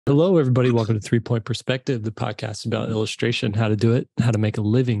Hello, everybody. Welcome to 3 Point Perspective, the podcast about illustration, how to do it, how to make a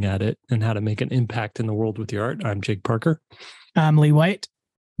living at it, and how to make an impact in the world with your art. I'm Jake Parker. I'm Lee White.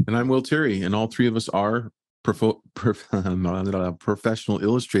 And I'm Will Terry. And all three of us are professional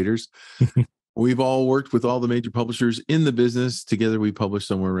illustrators. We've all worked with all the major publishers in the business. Together, we published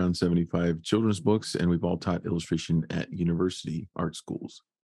somewhere around 75 children's books, and we've all taught illustration at university art schools.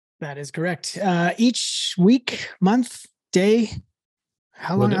 That is correct. Each week, month, day,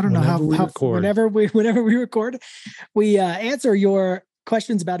 how long? I don't know how. Whenever we record, we answer your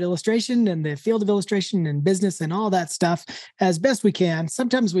questions about illustration and the field of illustration and business and all that stuff as best we can.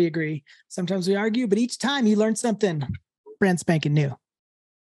 Sometimes we agree, sometimes we argue, but each time you learn something brand spanking new.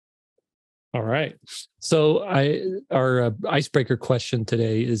 All right. So our icebreaker question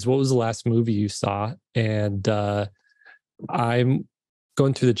today is, what was the last movie you saw? And I'm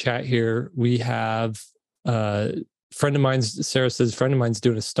going through the chat here. We have friend of mine's, Sarah says, friend of mine's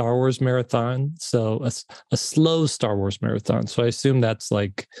doing a Star Wars marathon. So a slow Star Wars marathon. So I assume that's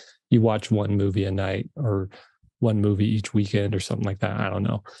like you watch one movie a night or one movie each weekend or something like that. I don't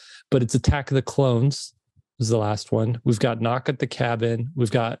know. But it's Attack of the Clones is the last one. We've got Knock at the Cabin.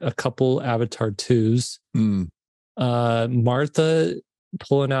 We've got a couple Avatar 2s. Martha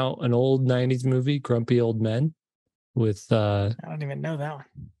pulling out an old 90s movie, Grumpy Old Men, with I don't even know that one.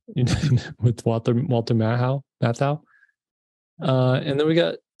 with Walter Matthau. And then we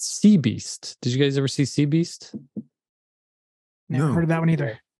got Sea Beast. Did you guys ever see Sea Beast? Never heard of that one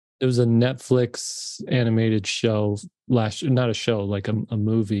either. It was a Netflix animated show not a show, like a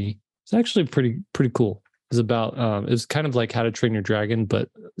movie. It's actually pretty cool. It was about it was kind of like How to Train Your Dragon, but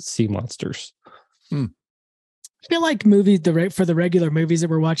sea monsters. I feel like movies for the regular movies that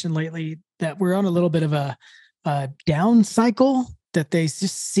we're watching lately, that we're on a little bit of a down cycle, that they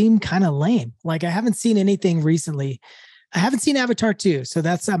just seem kind of lame. Like I haven't seen anything recently. I haven't seen Avatar 2, so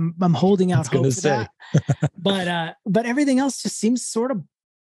that's I'm holding out hope for that. But everything else just seems sort of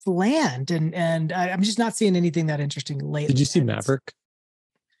bland, and I'm just not seeing anything that interesting lately. Did you see Maverick?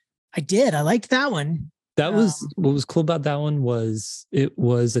 I did. I liked that one. That was what was cool about that one was it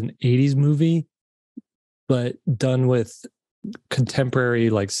was an 80s movie, but done with contemporary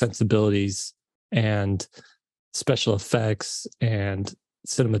like sensibilities and special effects and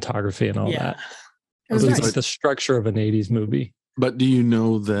cinematography and all that. It was nice. Like the structure of an 80s movie. But do you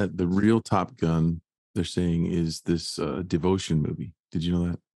know that the real Top Gun, they're saying, is this devotion movie? Did you know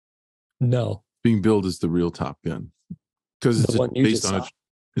that? No. Being billed as the real Top Gun. Because it's based on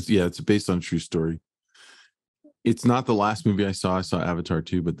it's based on a true story. It's not the last movie I saw. I saw Avatar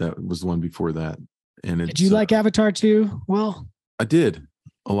 2, but that was the one before that. And did you like Avatar 2? Well, I did.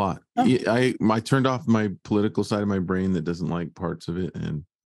 A lot. Oh. I turned off my political side of my brain that doesn't like parts of it, and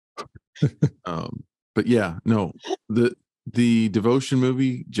but yeah, no, the devotion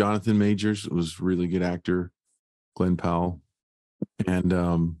movie, Jonathan Majors was really good actor, Glenn Powell,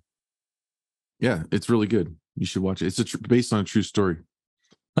 and yeah, it's really good. You should watch it. It's based on a true story.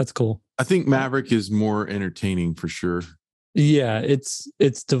 That's cool. I think Maverick is more entertaining for sure. Yeah, it's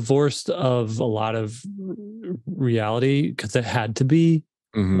divorced of a lot of reality because it had to be.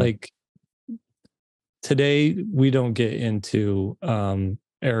 Like today, we don't get into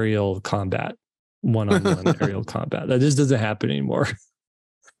aerial combat, one-on-one aerial combat. That just doesn't happen anymore.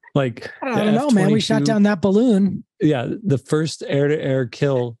 Like I don't know, man. We shot down that balloon. Yeah, the first air-to-air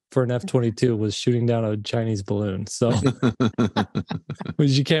kill for an F-22 was shooting down a Chinese balloon. So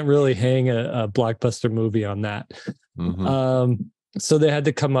you can't really hang a blockbuster movie on that. So they had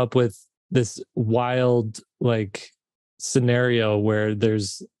to come up with this wild like scenario where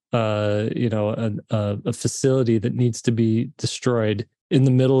there's a facility that needs to be destroyed in the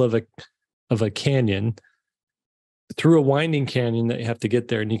middle of a canyon, through a winding canyon that you have to get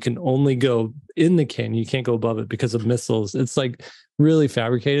there, and you can only go in the canyon, you can't go above it because of missiles. It's like really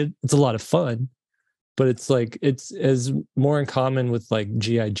fabricated. It's a lot of fun, but it's like it's as more in common with like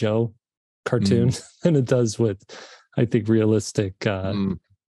G.I. Joe cartoons than it does with, I think, realistic tactical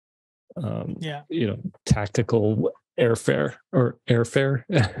tactical airfare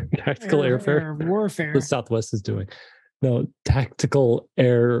warfare. The Southwest is doing. No, tactical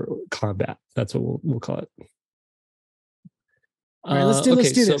air combat. That's what we'll call it. All right, let's do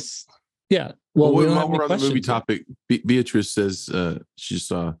this. Yeah. Well, while we're on the movie topic, Beatrice says she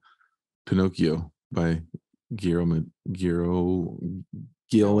saw Pinocchio by Guillermo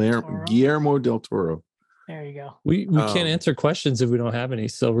del Toro. There you go. We can't answer questions if we don't have any,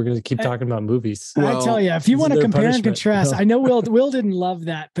 so we're going to keep talking about movies. I tell you, if you want to compare and contrast, I know Will didn't love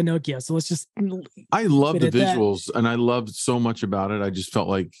that Pinocchio, so let's just. I love the visuals, and I loved so much about it. I just felt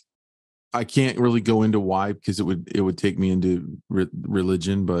like I can't really go into why, because it would take me into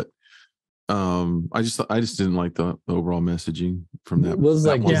religion, but I just didn't like the overall messaging from that. It was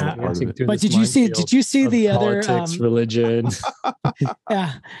that like, wasn't part of it. But did you see the other politics, religion?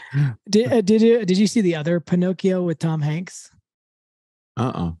 Yeah. Did you see the other Pinocchio with Tom Hanks?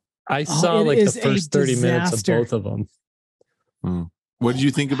 I saw like the first 30 minutes of both of them. What did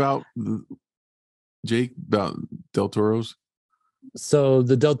you think about, Jake, about Del Toro's? So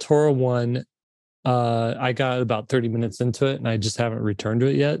the Del Toro one, I got about 30 minutes into it and I just haven't returned to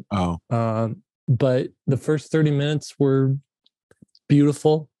it yet. But the first 30 minutes were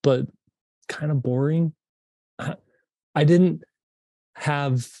beautiful, but kind of boring. I didn't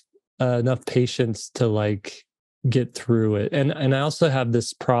have enough patience to like get through it. And I also have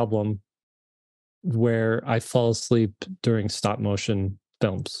this problem where I fall asleep during stop motion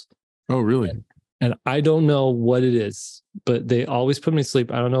films. Oh, really? And I don't know what it is, but they always put me to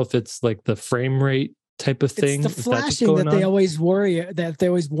sleep. I don't know if it's like the frame rate type of thing. It's the flashing that they always worry, that they're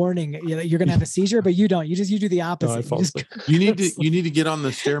always warning you're going to have a seizure, but you don't. You do the opposite. You need to get on the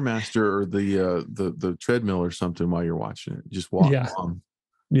Stairmaster or the treadmill or something while you're watching it. Just walk along.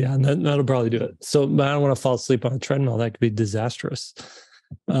 Yeah, and that'll probably do it. So, but I don't want to fall asleep on a treadmill. That could be disastrous.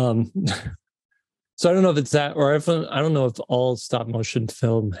 So I don't know if it's that, or if I don't know if all stop motion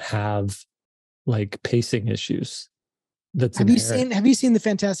film have like pacing issues. Have you seen the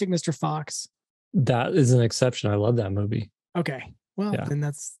Fantastic Mr. Fox? That is an exception. I love that movie. Okay, well then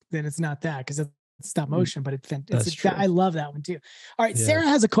it's not that, because it's stop motion, but I love that one too. All right, Sarah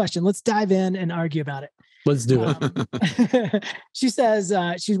has a question. Let's dive in and argue about it. Let's do it. She says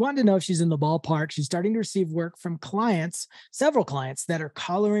she's wanting to know if she's in the ballpark. She's starting to receive work from several clients that are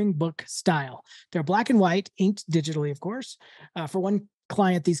coloring book style. They're black and white, inked digitally, of course. For one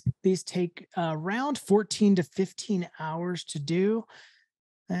client, these take around 14 to 15 hours to do.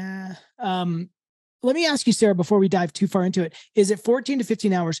 Let me ask you, Sarah, before we dive too far into it, is it 14 to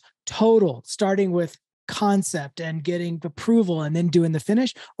 15 hours total, starting with concept and getting approval and then doing the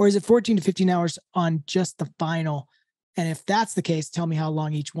finish? Or is it 14 to 15 hours on just the final? And if that's the case, tell me how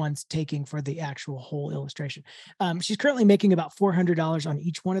long each one's taking for the actual whole illustration. She's currently making about $400 on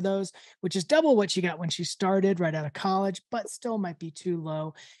each one of those, which is double what she got when she started right out of college, but still might be too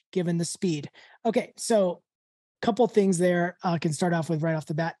low given the speed. Okay, so couple things there I can start off with right off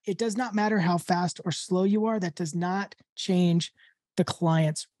the bat. It does not matter how fast or slow you are. That does not change the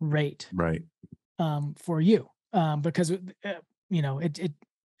client's rate, right? For you, because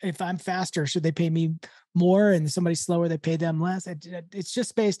if I'm faster, should they pay me more? And somebody slower, they pay them less. It's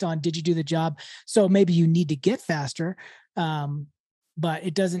just based on, did you do the job? So maybe you need to get faster, but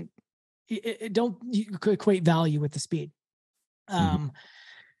it doesn't. Don't equate value with the speed.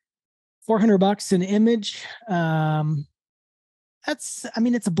 $400 an image. It's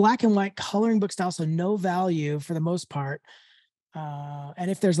a black and white coloring book style, so no value for the most part.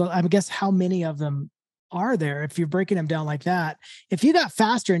 And if there's, I guess, how many of them are there? If you're breaking them down like that, if you got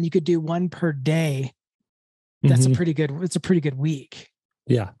faster and you could do one per day, that's it's a pretty good week.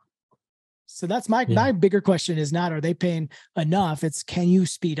 Yeah. So that's my bigger question is not, are they paying enough? It's, can you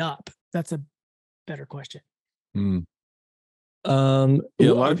speed up? That's a better question. A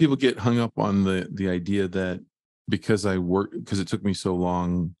lot of people get hung up on the idea that because it took me so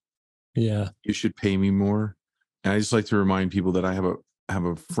long, you should pay me more. And I just like to remind people that I have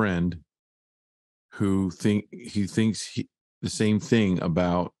a friend who thinks the same thing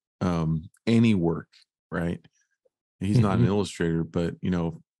about any work, right? He's not an illustrator, but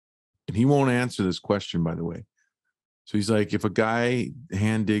and he won't answer this question, by the way. So he's like, if a guy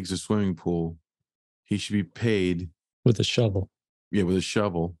hand digs a swimming pool, he should be paid with a shovel. Yeah, with a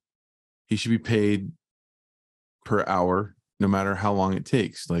shovel. He should be paid per hour, no matter how long it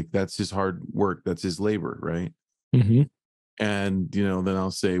takes. Like, that's his hard work. That's his labor, right? And, then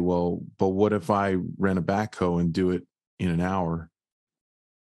I'll say, well, but what if I rent a backhoe and do it in an hour?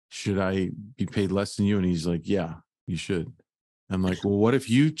 Should I be paid less than you? And he's like, yeah, you should. I'm like, well, what if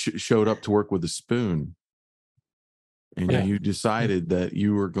you showed up to work with a spoon and you decided that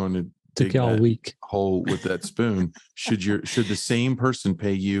you were going to dig that week hole with that spoon? Should the same person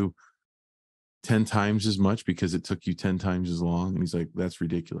pay you 10 times as much because it took you 10 times as long? And he's like, that's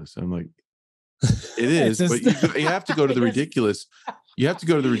ridiculous. I'm like, it is, but you have to go to the ridiculous. You have to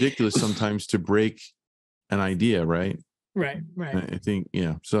go to the ridiculous sometimes to break an idea, right? Right. I think,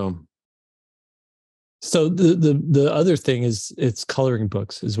 So the other thing is, it's coloring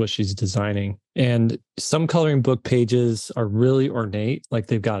books is what she's designing. And some coloring book pages are really ornate. Like,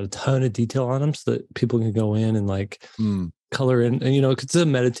 they've got a ton of detail on them so that people can go in and like color in, and, it's a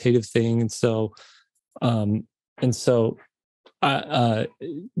meditative thing. And so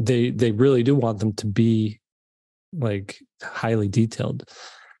they really do want them to be like highly detailed.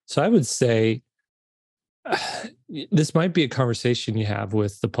 So I would say this might be a conversation you have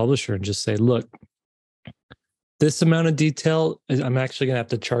with the publisher and just say, look, this amount of detail, I'm actually going to have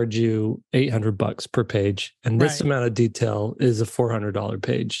to charge you $800 per page. And this amount of detail is a $400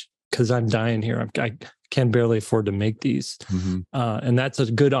 page because I'm dying here. I can barely afford to make these. And that's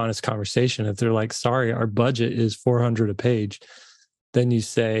a good, honest conversation. If they're like, sorry, our budget is $400 a page, then you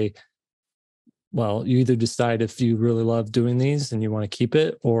say, well, you either decide if you really love doing these and you want to keep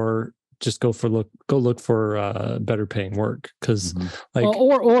it, or just go look for better paying work. Because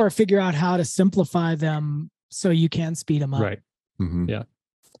or figure out how to simplify them so you can speed them up. Right. Yeah.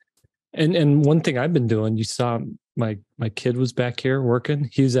 And one thing I've been doing, you saw my kid was back here working.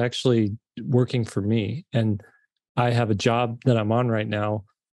 He was actually working for me, and I have a job that I'm on right now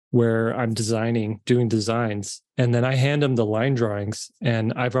where I'm doing designs, and then I hand him the line drawings,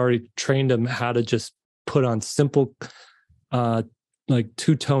 and I've already trained him how to just put on simple, like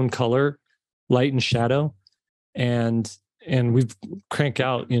two-tone color, light and shadow, and we've cranked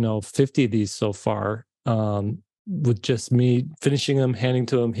out 50 of these so far, with just me finishing them, handing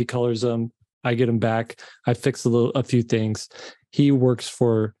to him. He colors them, I get them back, I fix a few things. He works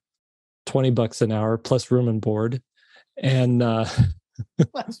for $20 an hour plus room and board, and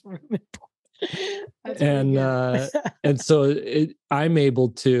and so I'm able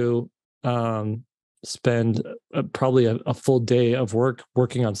to spend probably a full day of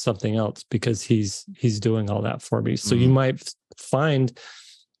working on something else because he's doing all that for me. So you might find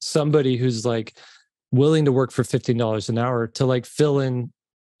somebody who's like willing to work for $15 an hour to like fill in,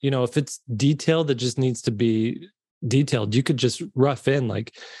 if it's detailed that just needs to be detailed, you could just rough in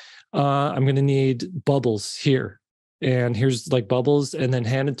like, I'm going to need bubbles here, and here's like bubbles, and then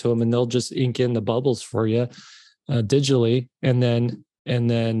hand it to them, and they'll just ink in the bubbles for you digitally, and then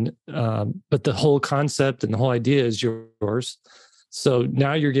but the whole concept and the whole idea is yours. So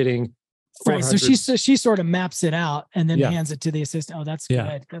now you're getting right. So she sort of maps it out and then hands it to the assistant. Oh, that's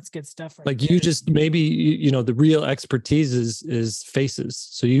good. That's good stuff. Right like there. you just maybe the real expertise is faces.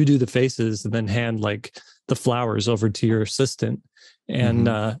 So you do the faces and then hand like the flowers over to your assistant, and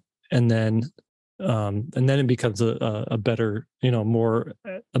then it becomes a better,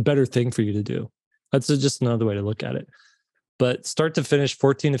 a better thing for you to do. That's just another way to look at it. But start to finish,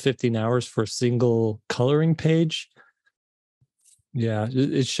 14 to 15 hours for a single coloring page. Yeah,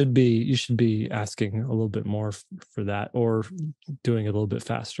 it should be, you should be asking a little bit more for that, or doing it a little bit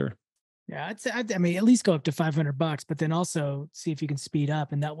faster. Yeah, I mean, at least go up to $500, but then also see if you can speed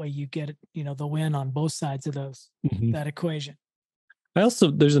up, and that way you get, the win on both sides of that equation.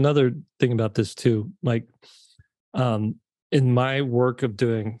 There's another thing about this too. Like, in my work of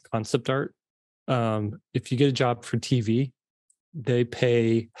doing concept art, if you get a job for TV, they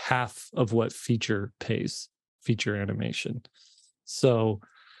pay half of what feature pays, feature animation. So,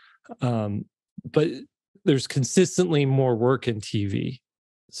 but there's consistently more work in TV.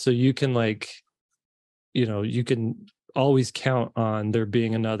 So you can you can always count on there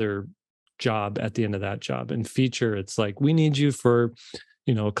being another job at the end of that job. And feature, it's like, we need you for,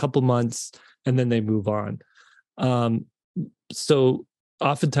 a couple months, and then they move on. So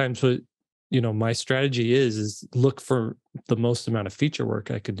oftentimes what, my strategy is look for the most amount of feature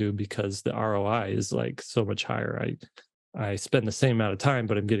work I could do, because the ROI is like so much higher. I spend the same amount of time,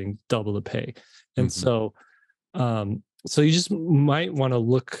 but I'm getting double the pay. And so you just might want to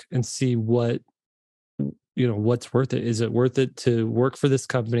look and see what, what's worth it. Is it worth it to work for this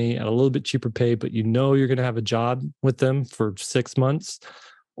company at a little bit cheaper pay, but you're going to have a job with them for 6 months,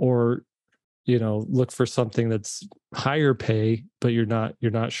 or, look for something that's higher pay, but you're not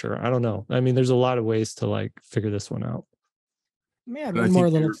sure. I don't know. I mean, there's a lot of ways to like figure this one out. Man,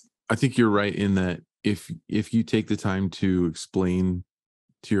 I think you're right in that if you take the time to explain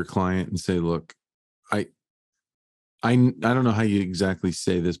to your client and say, look, I don't know how you exactly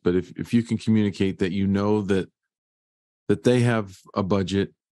say this, but if you can communicate that that they have a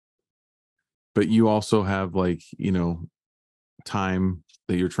budget, but you also have like, time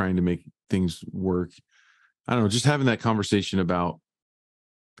that you're trying to make things work. I don't know, just having that conversation about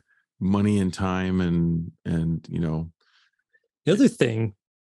money and time and the other thing,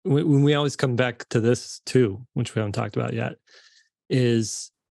 when we always come back to this too, which we haven't talked about yet,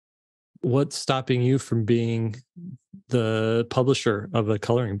 is what's stopping you from being the publisher of a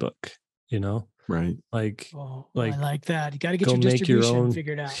coloring book, right? Like, I like that. You got to get your distribution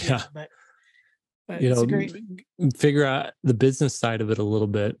figured out. Yeah. But it's great. Figure out the business side of it a little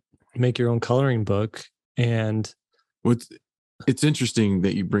bit, make your own coloring book. And it's interesting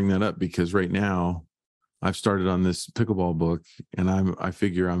that you bring that up, because right now I've started on this pickleball book, and I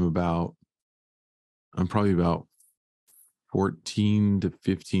figure I'm probably about $14,000 to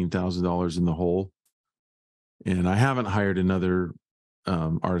 $15,000 in the hole. And I haven't hired another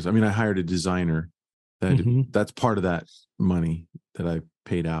artist. I mean, I hired a designer that's part of that money that I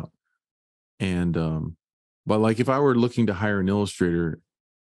paid out. And but like if I were looking to hire an illustrator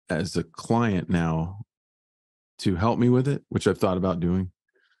as a client now to help me with it, which I've thought about doing,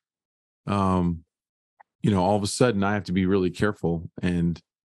 all of a sudden I have to be really careful and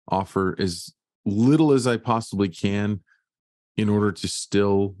offer as little as I possibly can in order to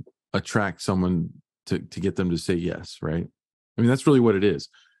still attract someone to get them to say yes, right? I mean, that's really what it is.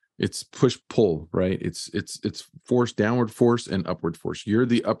 It's push pull, right? It's force, downward force and upward force. You're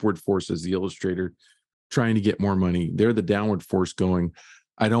the upward force as the illustrator trying to get more money. They're the downward force going,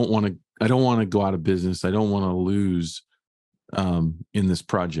 I don't want to go out of business. I don't want to lose in this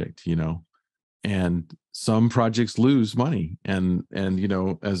project, and some projects lose money. And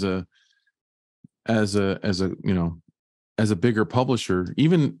as a bigger publisher,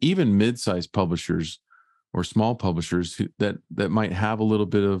 even mid-sized publishers or small publishers that might have a little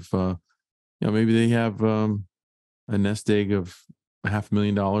bit of, maybe they have a nest egg of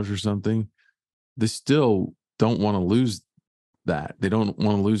 $500,000 or something. They still don't want to lose that. They don't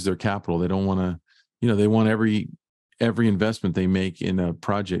want to lose their capital. They don't want to, they want every investment they make in a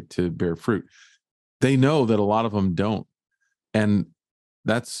project to bear fruit. They know that a lot of them don't. And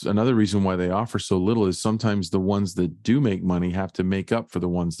that's another reason why they offer so little, is sometimes the ones that do make money have to make up for the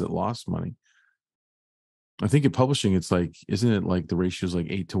ones that lost money. I think in publishing, it's like, isn't it like the ratio is like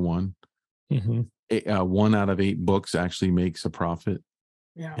 8 to 1? 1 out of 8 books actually makes a profit,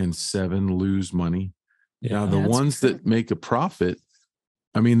 and 7 lose money. Now, the ones that make a profit,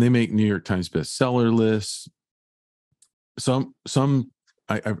 I mean, they make New York Times bestseller lists.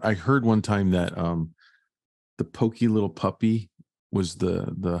 I heard one time that The Pokey Little Puppy was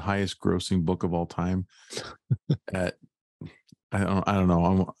the highest grossing book of all time. I don't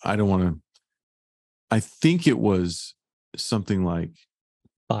know. I don't want to. I think it was something like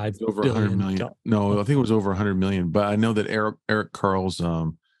over 100 million. No, I think it was over 100 million. But I know that Eric Carle's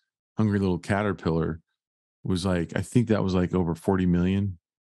Hungry Little Caterpillar was like, I think that was like over 40 million.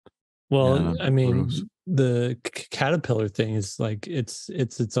 Well, I mean, gross. The Caterpillar thing is like it's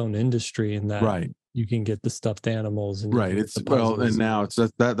its own industry in that, right? You can get the stuffed animals, and it's and now it's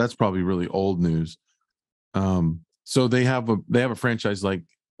that's probably really old news. So they have a franchise like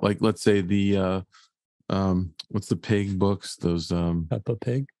let's say the what's the pig books? Those Peppa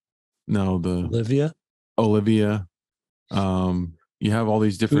Pig? No, the Olivia. You have all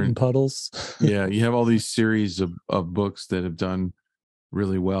these different Puddles. Yeah, you have all these series of books that have done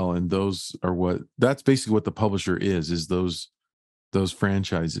really well, and those are that's basically what the publisher is those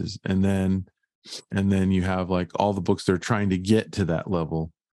franchises, and then you have like all the books they're trying to get to that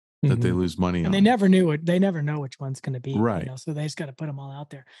level that they lose money on. And they never know which one's going to be, right? So they just got to put them all out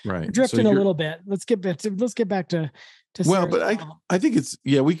there. Right. We're drifting a little bit. Let's get back to well, but I think it's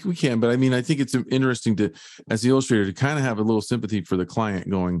we can, but I mean, I think it's interesting to, as the illustrator, to kind of have a little sympathy for the client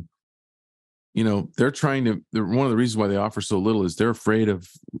going, they're one of the reasons why they offer so little is they're afraid of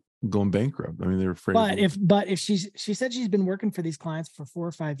going bankrupt. I mean, they're afraid. But if she said she's been working for these clients for 4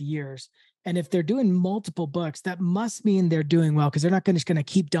 or 5 years, and if they're doing multiple books, that must mean they're doing well, because they're not just going to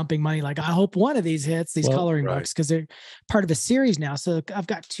keep dumping money. Like, I hope one of these hits, these coloring books, because they're part of a series now. So I've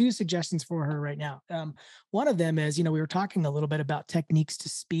got 2 suggestions for her right now. One of them is, we were talking a little bit about techniques to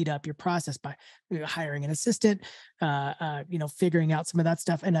speed up your process by hiring an assistant, figuring out some of that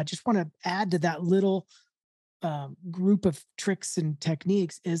stuff. And I just want to add to that little group of tricks and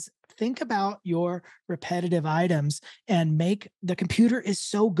techniques is think about your repetitive items, and the computer is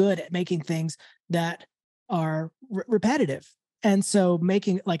so good at making things that are repetitive. And so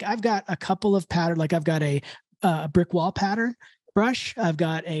making, like, I've got a couple of pattern, like I've got a brick wall pattern brush. I've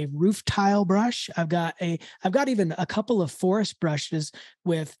got a roof tile brush. I've got even a couple of forest brushes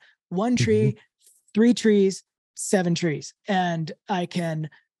with 1 tree, 3 trees, 7 trees. And I can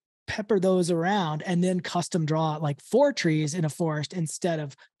pepper those around and then custom draw like 4 trees in a forest instead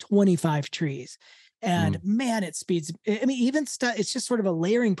of 25 trees. And man, it speeds. I mean, even it's just sort of a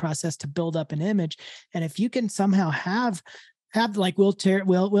layering process to build up an image. And if you can somehow have like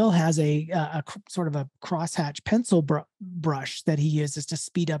Will has a sort of a crosshatch pencil brush that he uses to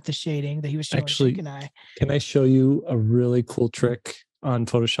speed up the shading that he was showing. Actually, can I show you a really cool trick on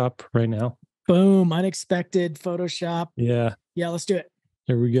Photoshop right now? Boom. Unexpected Photoshop. Yeah, let's do it.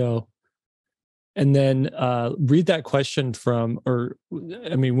 Here we go. And then read that question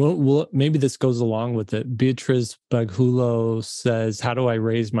we'll maybe this goes along with it. Beatriz Baghulo says, how do I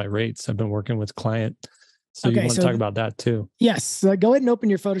raise my rates? I've been working with client So you want to talk about that too? Yes. Go ahead and open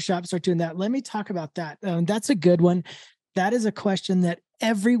your Photoshop, start doing that. Let me talk about that. That's a good one. That is a question that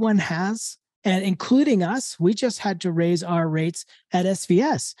everyone has, and including us. We just had to raise our rates at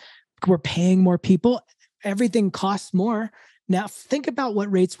SVS. We're paying more people. Everything costs more. Now think about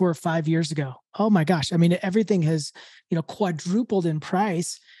what rates were 5 years ago. Oh my gosh. I mean, everything has, quadrupled in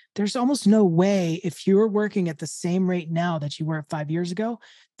price. There's almost no way, if you're working at the same rate now that you were 5 years ago,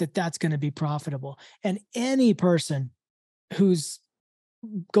 that's going to be profitable. And any person who's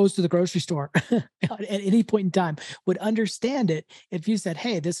goes to the grocery store at any point in time would understand it if you said,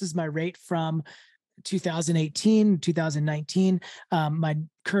 hey, this is my rate from 2018, 2019, my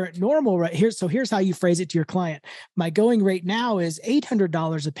current normal right here. So here's how you phrase it to your client. My going rate now is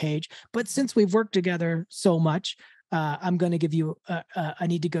 $800 a page, but since we've worked together so much, I'm going to give you, I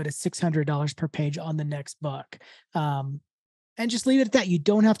need to go to $600 per page on the next book. And just leave it at that. You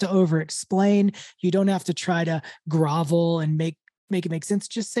don't have to over explain. You don't have to try to grovel and make it make sense.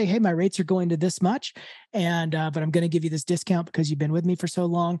 Just say, hey, my rates are going to this much. And, but I'm going to give you this discount because you've been with me for so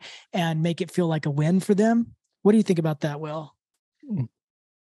long, and make it feel like a win for them. What do you think about that, Will?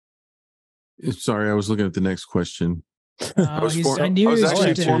 Sorry, I was looking at the next question. I was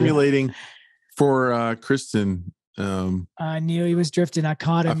actually formulating for Kristen. I knew he was drifting. I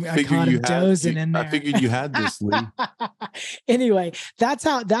caught him. I caught him dozing in there. I figured you had this, Lee. Anyway, that's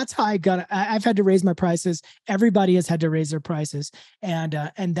how I got it. I've had to raise my prices. Everybody has had to raise their prices, and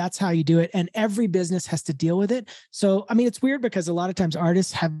that's how you do it. And every business has to deal with it. So, I mean, it's weird because a lot of times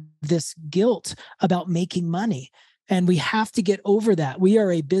artists have this guilt about making money. And we have to get over that. We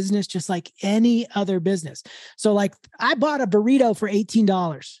are a business just like any other business. So like I bought a burrito for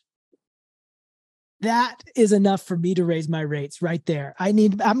 $18. That is enough for me to raise my rates right there. I'm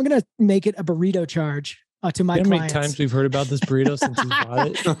going to make it a burrito charge to my clients. How many times we've heard about this burrito since you bought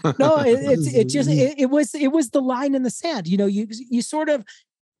it? No, it was the line in the sand. You sort of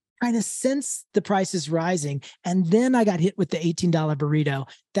kind of sense the prices rising. And then I got hit with the $18 burrito.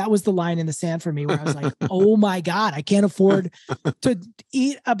 That was the line in the sand for me, where I was like, oh my God, I can't afford to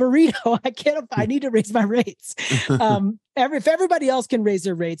eat a burrito. I need to raise my rates. If everybody else can raise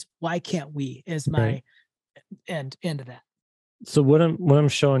their rates, why can't we, is my end of that. So what I'm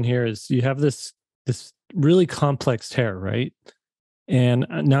showing here is you have this really complex hair, right? And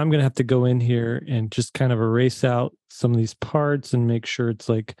now I'm going to have to go in here and just kind of erase out some of these parts and make sure it's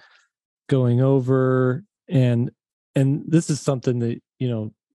like going over. And this is something that,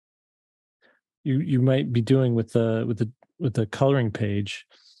 you might be doing with the coloring page,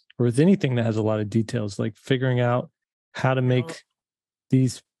 or with anything that has a lot of details, like figuring out how to make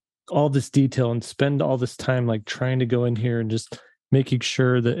all this detail and spend all this time, like trying to go in here and just making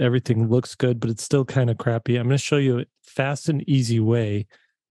sure that everything looks good, but it's still kind of crappy. I'm going to show you a fast and easy way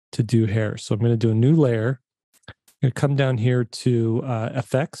to do hair. So I'm going to do a new layer. I'm going to come down here to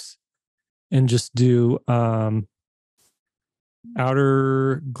FX and just do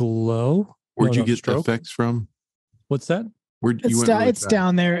outer glow. Where'd you get stroke? The FX from? What's that? It's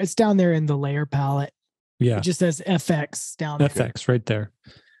down there. It's down there in the layer palette. Yeah. It just says FX down there. FX right there.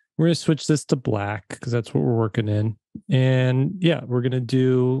 We're going to switch this to black because that's what we're working in. And yeah, we'll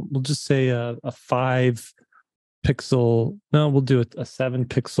just say a 5 pixel. No, we'll do a 7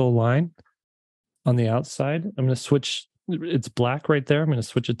 pixel line on the outside. I'm going to switch. It's black right there. I'm going to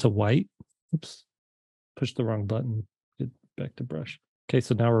switch it to white. Oops. Push the wrong button. Get back to brush. Okay.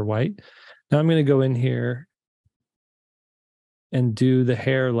 So now we're white. Now I'm going to go in here and do the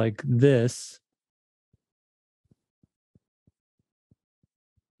hair like this.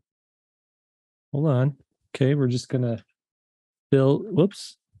 Hold on. Okay, we're just going to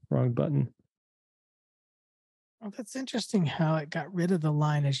whoops, wrong button. Oh, that's interesting how it got rid of the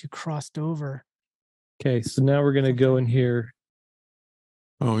line as you crossed over. Okay, so now we're going to go in here.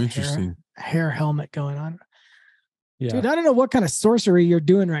 Oh, interesting. Hair helmet going on. Yeah. Dude, I don't know what kind of sorcery you're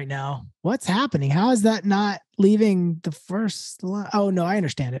doing right now. What's happening? How is that not leaving the first line? Oh, no, I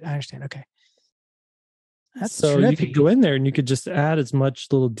understand it. Okay. That's so trippy. You could go in there and you could just add as much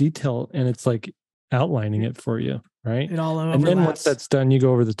little detail, and it's like outlining it for you, right? It all overlaps. And then once that's done, you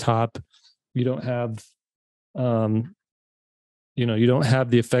go over the top. You don't have you don't have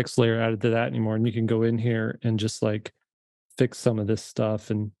the effects layer added to that anymore, and you can go in here and just like fix some of this stuff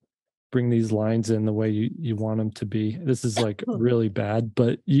and bring these lines in the way you want them to be. This is like really bad,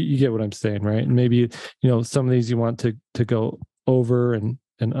 but you get what I'm saying, right? And maybe some of these you want to go over and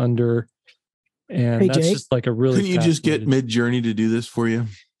under. And that's Jake, just like a really. Couldn't you just get Mid-Journey to do this for you?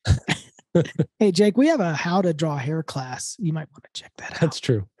 Hey, Jake, we have a how to draw hair class. You might want to check that out. That's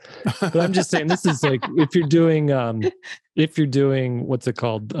true. But I'm just saying, this is like if you're doing what's it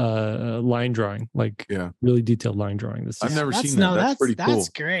called, line drawing, like really detailed line drawing. This is, I've never seen that. That's pretty cool. That's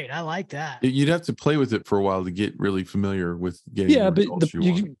great. I like that. You'd have to play with it for a while to get really familiar with getting. Yeah, but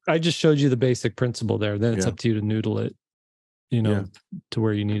I just showed you the basic principle there. Then it's up to you to noodle it, to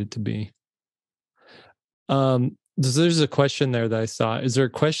where you need it to be. There's a question there that I saw. Is there a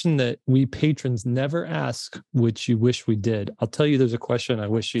question that we patrons never ask, which you wish we did? I'll tell you, there's a question I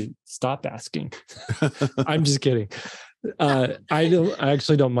wish you stopped asking. I'm just kidding. I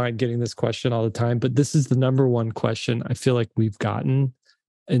actually don't mind getting this question all the time, but this is the number one question I feel like we've gotten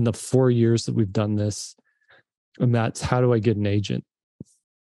in the 4 years that we've done this. And that's, how do I get an agent?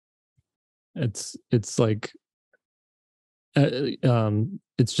 It's like,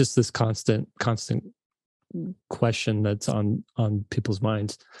 it's just this constant question that's on people's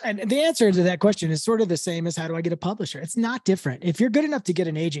minds. And the answer to that question is sort of the same as, how do I get a publisher? It's not different. If you're good enough to get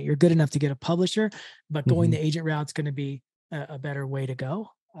an agent, you're good enough to get a publisher, but going the agent route is going to be a better way to go.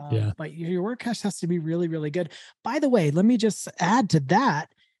 But your work has to be really, really good. By the way, let me just add to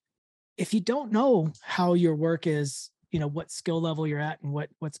that. If you don't know how your work is, what skill level you're at and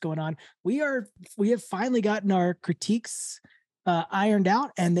what's going on, we have finally gotten our critiques ironed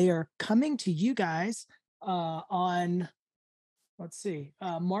out, and they are coming to you guys on, let's see,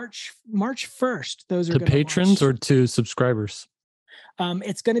 March 1st. Those are to patrons or to subscribers.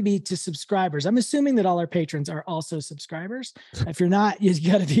 It's going to be to subscribers. I'm assuming that all our patrons are also subscribers. If you're not,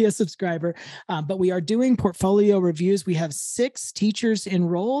 you got to be a subscriber. But we are doing portfolio reviews. We have 6 teachers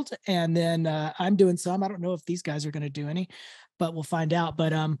enrolled, and then I'm doing some. I don't know if these guys are going to do any, but we'll find out.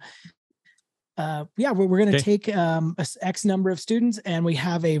 But we're going to take X number of students, and we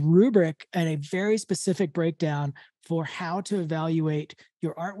have a rubric and a very specific breakdown for how to evaluate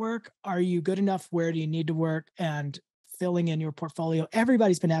your artwork. Are you good enough? Where do you need to work? And filling in your portfolio.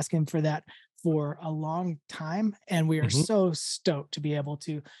 Everybody's been asking for that for a long time, and we are so stoked to be able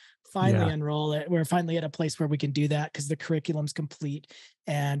to finally enroll it. We're finally at a place where we can do that because the curriculum's complete,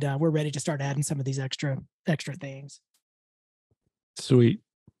 and we're ready to start adding some of these extra things. Sweet.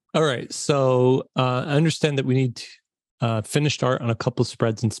 All right. So I understand that we need finished art on a couple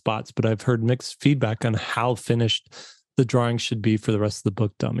spreads and spots, but I've heard mixed feedback on how finished the drawing should be for the rest of the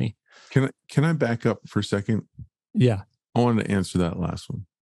book dummy. Can I back up for a second? Yeah. I wanted to answer that last one.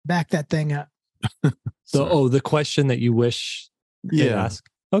 Back that thing up. The question that you wish they'd ask.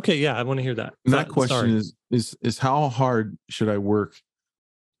 Okay, yeah, I want to hear that. And that question is how hard should I work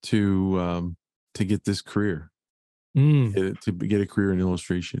to get this career? To get a career in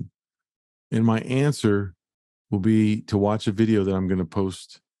illustration? And my answer will be to watch a video that I'm going to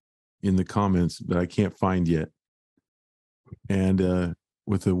post in the comments that I can't find yet. And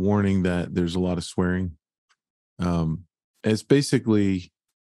with a warning that there's a lot of swearing. It's basically,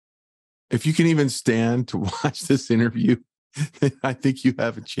 if you can even stand to watch this interview, I think you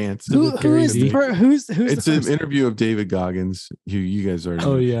have a chance. Who's it's an interview of David Goggins, who you guys already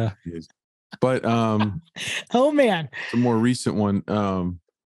know. Oh yeah. But oh man, the more recent one.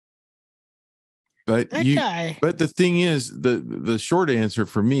 But guy. But the thing is, the short answer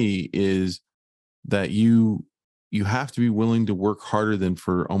for me is that you have to be willing to work harder than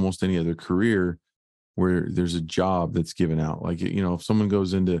for almost any other career where there's a job that's given out. Like, if someone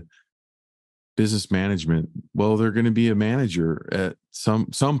goes into business management, well, they're going to be a manager at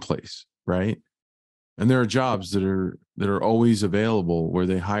some place, right? And there are jobs that are always available where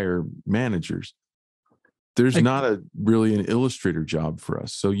they hire managers. There's not really an illustrator job for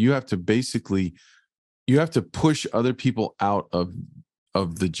us. So you have to push other people out of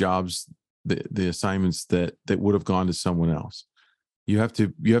the jobs, the assignments that would have gone to someone else. You have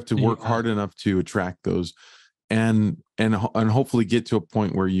to work hard enough to attract those, and hopefully get to a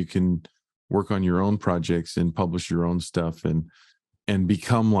point where you can work on your own projects and publish your own stuff and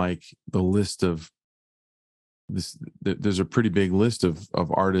become like the list of this. There's a pretty big list of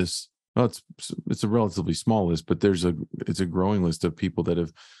artists. Well, it's a relatively small list, but it's a growing list of people that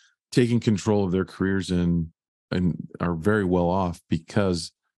have taken control of their careers and are very well off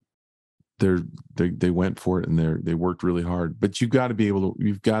because they went for it and they worked really hard. But you've got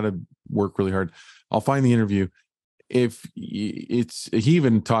to work really hard. I'll find the interview. He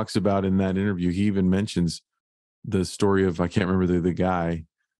even talks about in that interview, he even mentions the story of, I can't remember the guy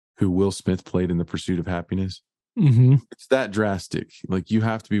who Will Smith played in The Pursuit of Happiness. It's that drastic. Like, you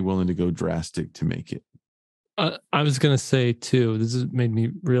have to be willing to go drastic to make it. I was going to say too, this has made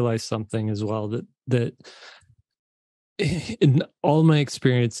me realize something as well, that in all my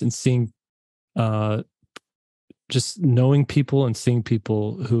experience in seeing, just knowing people and seeing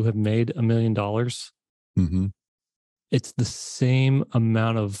people who have made $1 million, it's the same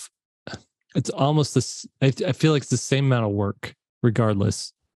amount of, it's almost this, I feel like it's the same amount of work,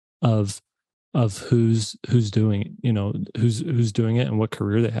 regardless of who's doing it, you know, who's doing it and what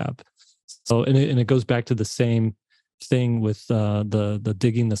career they have. So, and it goes back to the same thing with the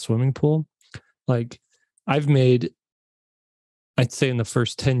digging the swimming pool. Like I've made, I'd say in the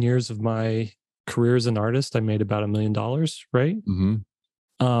first 10 years of my career as an artist, I made about $1 million, right?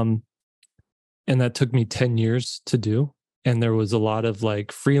 And that took me 10 years to do. And there was a lot of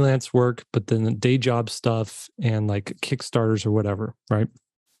like freelance work, but then the day job stuff and like Kickstarters or whatever, right?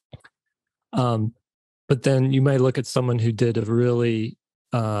 But then you might look at someone who did a really,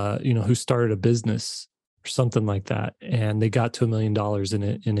 who started a business or something like that, and they got to $1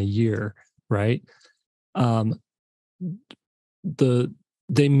 million in a year, right?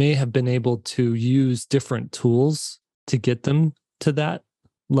 They may have been able to use different tools to get them to that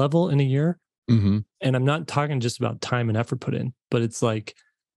level in a year. And I'm not talking just about time and effort put in, but it's like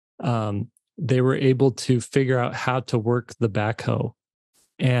they were able to figure out how to work the backhoe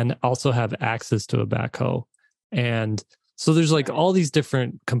and also have access to a backhoe. And so there's like all these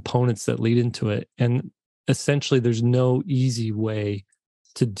different components that lead into it. And essentially there's no easy way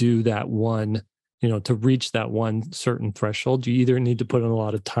to do that one, you know, to reach that one certain threshold. You either need to put in a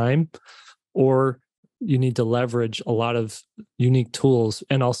lot of time, or you need to leverage a lot of unique tools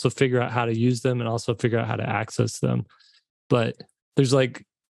and also figure out how to use them and also figure out how to access them. But there's like,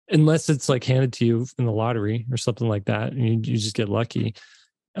 unless it's like handed to you in the lottery or something like that, and you just get lucky.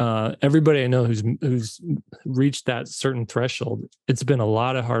 Everybody I know who's reached that certain threshold, it's been a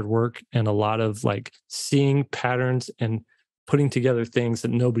lot of hard work and a lot of like seeing patterns and putting together things that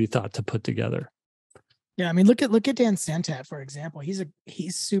nobody thought to put together. Yeah, I mean, look at Dan Santat, for example.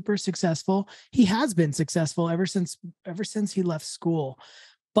 He's super successful. He has been successful ever since he left school.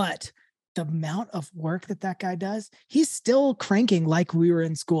 But the amount of work that guy does, he's still cranking like we were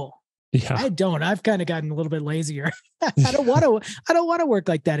in school. Yeah. I've kind of gotten a little bit lazier. I don't want to work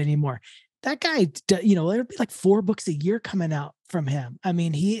like that anymore. That guy, you know, there'd be like 4 books a year coming out from him. I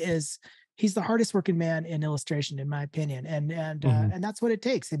mean, he's the hardest working man in illustration, in my opinion. And that's what it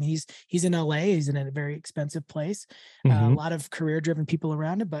takes. I mean, he's in LA, he's in a very expensive place, a lot of career driven people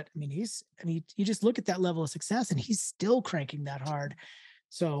around him. But I mean, you just look at that level of success and he's still cranking that hard.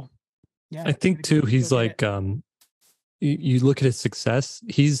 So yeah, I think too, he's like, you look at his success,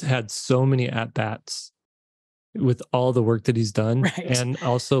 he's had so many at-bats with all the work that he's done. Right. And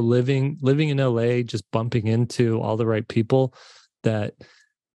also living in LA, just bumping into all the right people that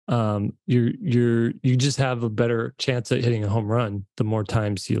you just have a better chance at hitting a home run the more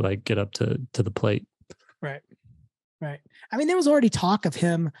times you like get up to the plate. Right. I mean, there was already talk of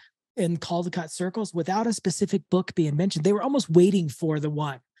him in Caldecott circles without a specific book being mentioned. They were almost waiting for the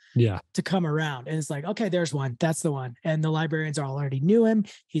one to come around. And it's like, okay, there's one. That's the one. And the librarians already knew him.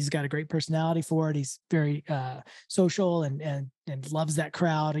 He's got a great personality for it. He's very social and loves that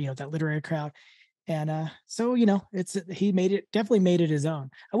crowd, you know, that literary crowd. And so, you know, he definitely made it his own.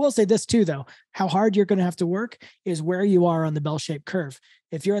 I will say this too, though, how hard you're going to have to work is where you are on the bell-shaped curve.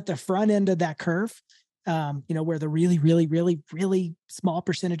 If you're at the front end of that curve, you know, where the really, really, really, really small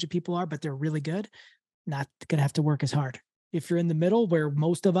percentage of people are, but they're really good, not going to have to work as hard. If you're in the middle where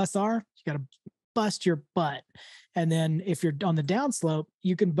most of us are, you got to bust your butt. And then if you're on the downslope,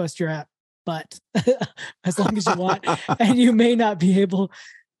 you can bust your butt as long as you want, and you may not be able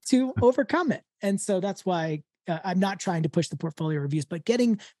to overcome it. And so that's why I'm not trying to push the portfolio reviews, but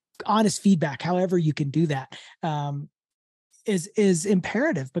getting honest feedback, however you can do that, is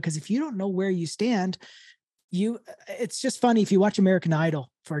imperative, because if you don't know where you stand, it's just funny. If you watch American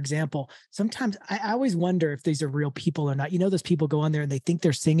Idol, for example, sometimes I always wonder if these are real people or not. You know, those people go on there and they think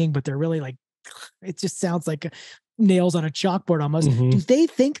they're singing, but they're really like, it just sounds like nails on a chalkboard almost. Do they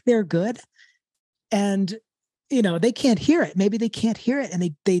think they're good? And you know, they can't hear it. Maybe they can't hear it,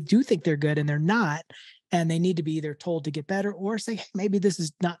 and they do think they're good and they're not. And they need to be either told to get better or say, hey, maybe this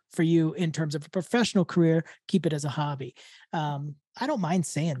is not for you in terms of a professional career. Keep it as a hobby. I don't mind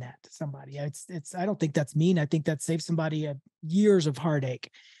saying that to somebody. I don't think that's mean. I think that saves somebody years of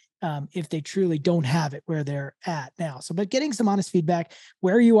heartache if they truly don't have it where they're at now. So, but getting some honest feedback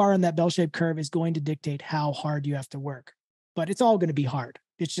where you are on that bell-shaped curve is going to dictate how hard you have to work. But it's all going to be hard.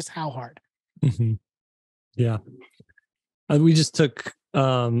 It's just how hard. Yeah. We just took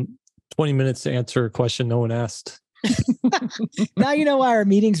 20 minutes to answer a question no one asked. Now you know why our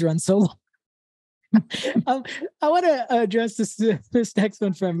meetings run so long. I want to address this next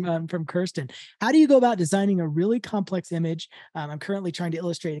one from Kirsten. How do you go about designing a really complex image? I'm currently trying to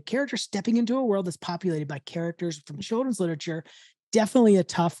illustrate a character stepping into a world that's populated by characters from children's literature. definitely a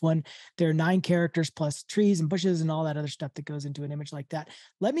tough one. There are 9 characters plus trees and bushes and all that other stuff that goes into an image like that.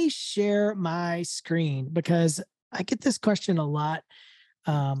 Let me share my screen because I get this question a lot.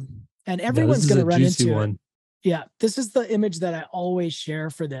 And everyone's going to run into one. it. Yeah, this is the image that I always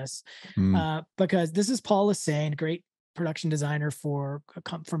share for this because this is Paul Lassane, great production designer for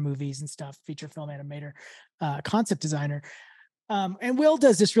movies and stuff, feature film animator, concept designer. And Will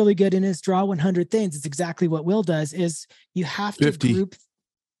does this really good in his Draw 100 Things. It's exactly what Will does is you have 50. to group.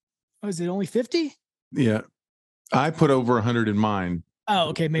 Oh, is it only 50? Yeah. I put over 100 in mine. Oh,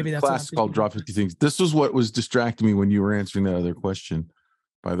 okay. Maybe that's class called Draw 50 Things. This was what was distracting me when you were answering that other question,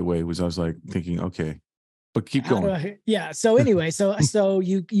 by the way, I was like thinking, okay, but keep going. So anyway, so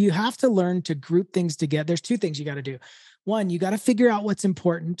you have to learn to group things together. There's 2 things you got to do. One, you got to figure out what's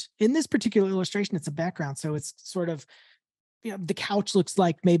important. In this particular illustration, it's a background. So it's sort of, the couch looks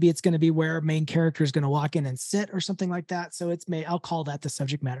like maybe it's going to be where a main character is going to walk in and sit or something like that. So I'll call that the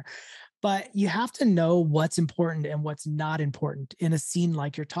subject matter. But you have to know what's important and what's not important in a scene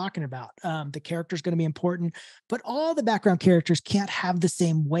like you're talking about. The character is going to be important, but all the background characters can't have the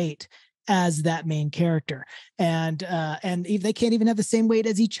same weight as that main character, and they can't even have the same weight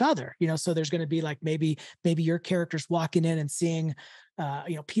as each other. So there's going to be like maybe your character's walking in and seeing,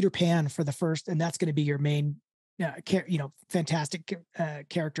 Peter Pan for the first, and that's going to be your main, fantastic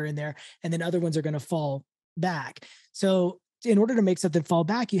character in there, and then other ones are going to fall back. So in order to make something fall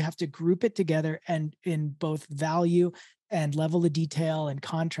back, you have to group it together and in both value and level of detail and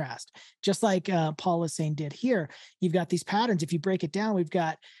contrast, just like Paul was saying did here. You've got these patterns. If you break it down, we've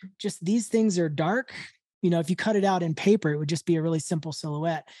got just these things are dark. If you cut it out in paper, it would just be a really simple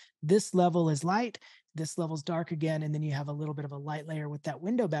silhouette. This level is light. This level's dark again. And then you have a little bit of a light layer with that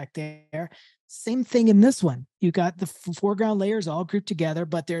window back there. Same thing in this one. You got the foreground layers all grouped together,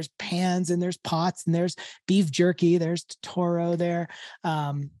 but there's pans and there's pots and there's beef jerky. There's Toro there.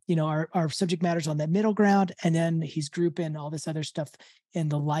 Our subject matter's on that middle ground. And then he's grouping all this other stuff in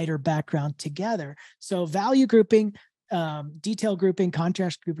the lighter background together. So value grouping, detail grouping,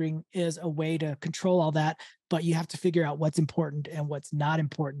 contrast grouping is a way to control all that, but you have to figure out what's important and what's not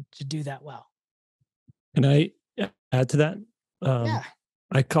important to do that well. Can I add to that? Yeah.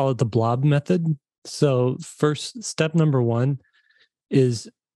 I call it the blob method. So first step number 1 is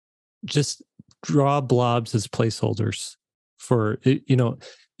just draw blobs as placeholders for,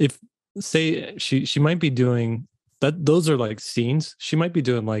 if say she might be doing that. Those are like scenes. She might be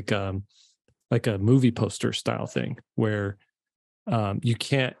doing like a movie poster style thing where you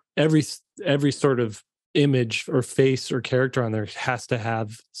can't, every sort of image or face or character on there has to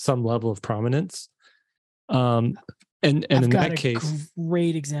have some level of prominence. And in that case,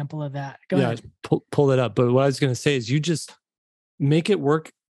 great example of that. Go ahead. Pull it up. But what I was going to say is you just make it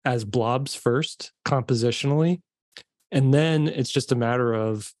work as blobs first, compositionally, and then it's just a matter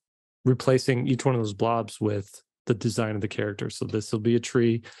of replacing each one of those blobs with the design of the character. So this will be a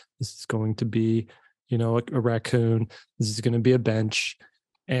tree. This is going to be, a raccoon. This is going to be a bench.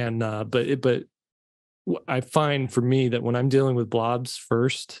 And but I find for me that when I'm dealing with blobs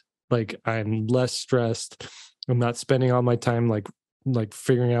first, like I'm less stressed. I'm not spending all my time like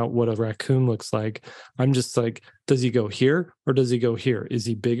figuring out what a raccoon looks like. I'm just like, does he go here or does he go here? Is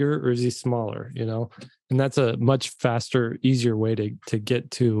he bigger or is he smaller? And that's a much faster, easier way to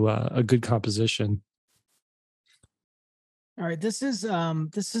get to a good composition. All right, this is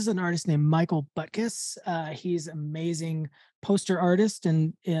an artist named Michael Butkus. He's amazing poster artist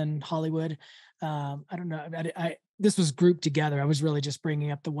in Hollywood. I don't know. This was grouped together. I was really just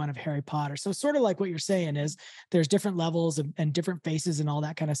bringing up the one of Harry Potter. So sort of like what you're saying is there's different levels and different faces and all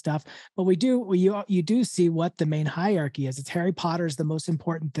that kind of stuff. But you do see what the main hierarchy is. It's Harry Potter is the most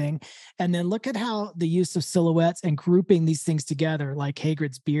important thing. And then look at how the use of silhouettes and grouping these things together, like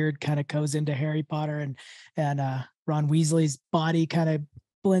Hagrid's beard kind of goes into Harry Potter and Ron Weasley's body kind of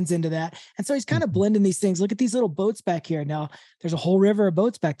blends into that. And so he's kind of blending these things. Look at these little boats back here. Now there's a whole river of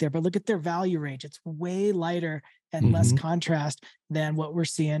boats back there, but look at their value range. It's way lighter and less contrast than what we're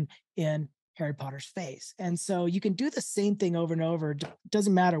seeing in Harry Potter's face. And so you can do the same thing over and over. It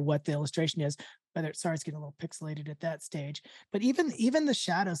doesn't matter what the illustration is, whether it's getting a little pixelated at that stage, but even the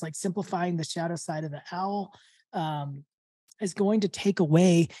shadows, like simplifying the shadow side of the owl is going to take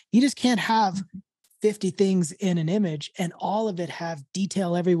away. You just can't have 50 things in an image and all of it have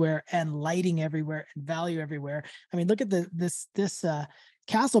detail everywhere and lighting everywhere and value everywhere. I mean, look at this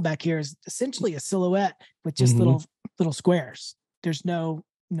castle back here is essentially a silhouette with just little squares. There's no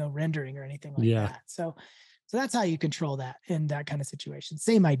rendering or anything like that. So that's how you control that in that kind of situation.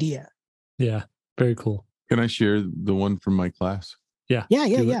 Same idea. Yeah. Very cool. Can I share the one from my class? Yeah.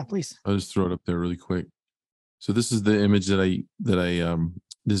 Yeah. Please. I'll just throw it up there really quick. So this is the image that I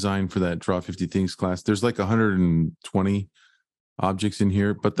designed for that Draw 50 Things class. There's like 120 objects in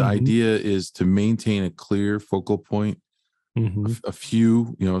here, but the idea is to maintain a clear focal point, a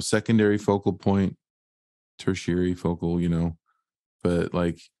few, secondary focal point, tertiary focal, but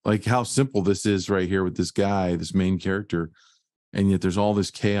like how simple this is right here with this guy, this main character, and yet there's all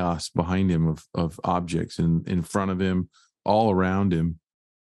this chaos behind him of objects and in front of him, all around him,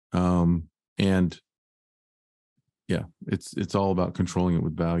 and yeah, it's all about controlling it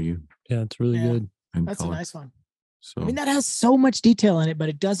with value. Yeah, it's really good. And that's color. a nice one. So I mean, that has so much detail in it, but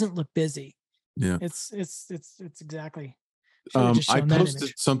it doesn't look busy. Yeah, it's exactly. I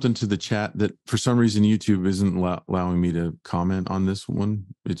posted something to the chat that for some reason YouTube isn't allowing me to comment on this one.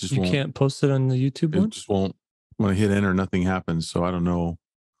 It just you can't post it on the YouTube one. It just won't. When I hit enter, nothing happens. So I don't know.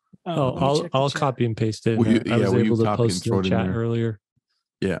 I'll copy and paste it. I was able to post in the chat earlier.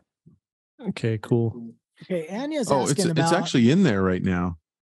 Yeah. Okay. Cool. Okay, Anya's asking it's actually in there right now.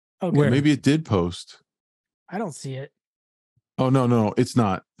 Okay. Where? Maybe it did post. I don't see it. Oh no, it's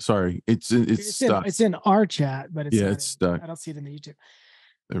not. Sorry, it's stuck. It's in our chat, but it's stuck. I don't see it in the YouTube.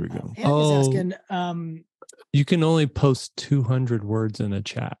 There we go. Anya's asking. You can only post 200 words in a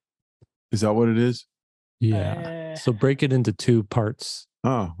chat. Is that what it is? Yeah. So break it into 2 parts.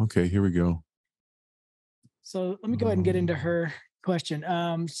 Oh, okay. Here we go. So let me go ahead and get into her question.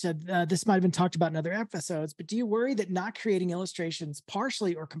 She said, this might have been talked about in other episodes, but do you worry that not creating illustrations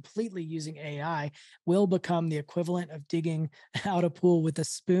partially or completely using AI will become the equivalent of digging out a pool with a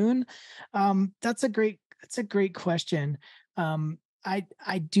spoon? That's a great question.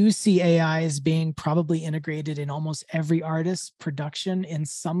 I do see AI as being probably integrated in almost every artist's production in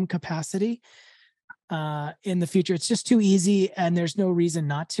some capacity. In the future, it's just too easy and there's no reason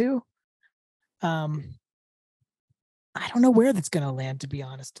not to. I don't know where that's going to land, to be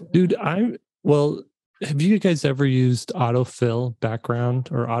honest. Dude, have you guys ever used autofill background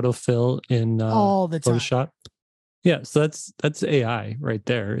or autofill in all the time? Photoshop? Yeah, so that's AI right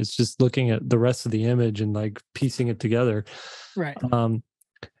there. It's just looking at the rest of the image and like piecing it together. Right.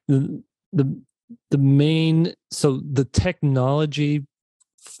 The technology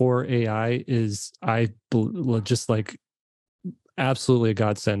for AI is just like absolutely a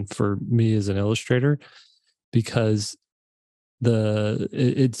godsend for me as an illustrator, because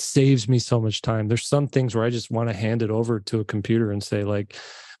it saves me so much time. There's some things where I just want to hand it over to a computer and say, like,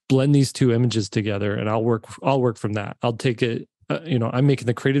 blend these 2 images together, and I'll work from that. I'll take it. I'm making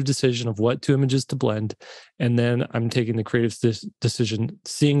the creative decision of what 2 images to blend, and then I'm taking the creative decision,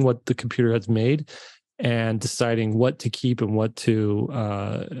 seeing what the computer has made, and deciding what to keep and what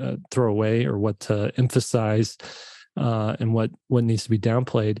to throw away, or what to emphasize, and what needs to be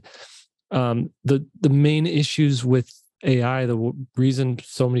downplayed. The main issues with AI, the reason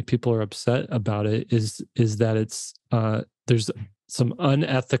so many people are upset about it is that it's there's some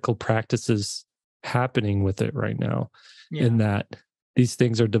unethical practices happening with it right now. Yeah. In that these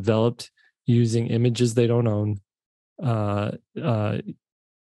things are developed using images they don't own,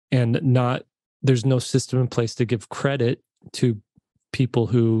 and there's no system in place to give credit to people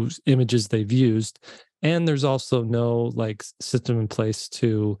whose images they've used, and there's also no like system in place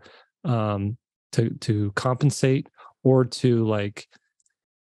to compensate, or to like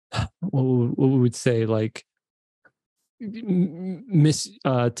what we would say, like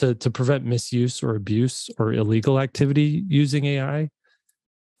to prevent misuse or abuse or illegal activity using AI.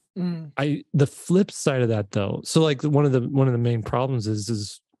 The flip side of that, though, so like one of the main problems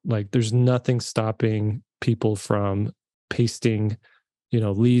is like there's nothing stopping people from pasting,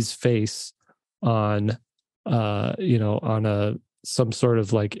 Lee's face on some sort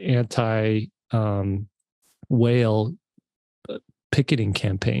of like anti whale picketing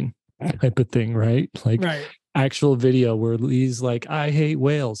campaign type of thing, right? Like, right. Actual video where Lee's like, I hate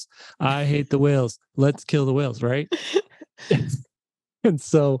whales. I hate the whales. Let's kill the whales, right? and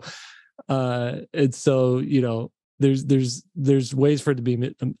so there's ways for it to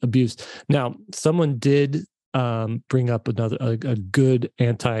be abused. Now, someone did bring up a good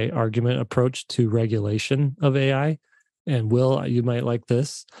anti-argument approach to regulation of AI, and Will, you might like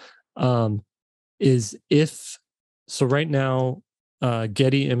this. So right now,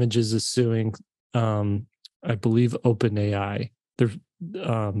 Getty Images is suing, I believe, OpenAI. They're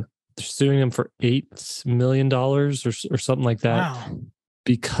suing them for $8 million or something like that. Wow.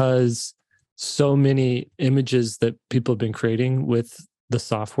 Because so many images that people have been creating with the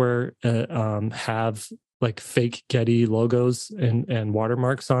software have like fake Getty logos and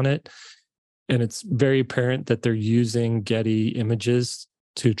watermarks on it. And it's very apparent that they're using Getty images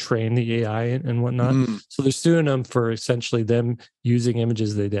to train the AI and whatnot. So they're suing them for essentially them using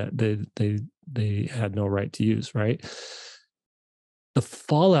images they had no right to use, right? The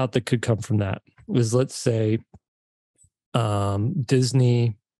fallout that could come from that was, let's say,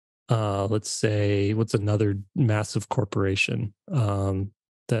 Disney, let's say, what's another massive corporation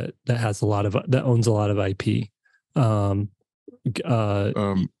that owns a lot of IP?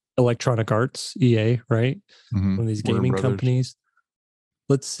 Electronic Arts, EA, right? One of these gaming companies.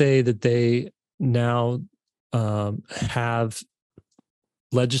 Let's say that they now have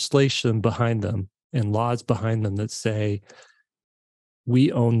legislation behind them and laws behind them that say,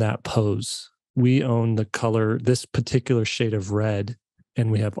 we own that pose. We own the color, this particular shade of red,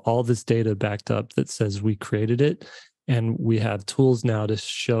 and we have all this data backed up that says we created it. And we have tools now to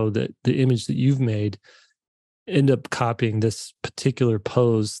show that the image that you've made end up copying this particular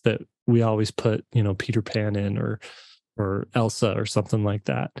pose that we always put, Peter Pan in or Elsa or something like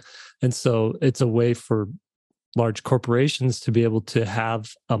that. And so it's a way for large corporations to be able to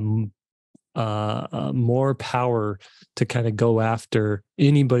have more power to kind of go after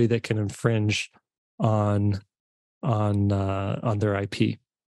anybody that can infringe on their IP.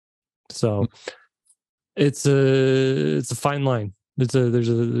 So it's a fine line.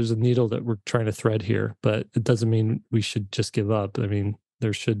 There's a needle that we're trying to thread here, but it doesn't mean we should just give up. I mean,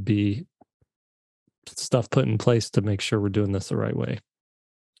 there should be stuff put in place to make sure we're doing this the right way.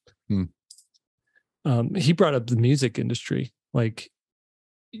 He brought up the music industry. Like,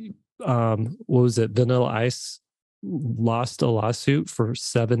 what was it? Vanilla Ice lost a lawsuit for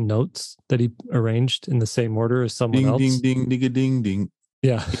 7 notes that he arranged in the same order as someone else. Ding, ding, ding, ding, ding, ding.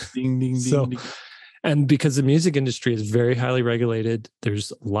 Yeah. Ding, ding, So, ding. and because the music industry is very highly regulated,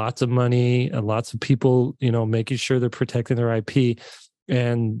 there's lots of money and lots of people, making sure they're protecting their IP.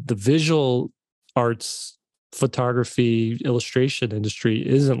 And the visual arts, photography, illustration industry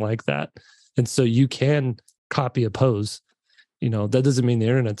isn't like that. And so you can copy a pose. That doesn't mean the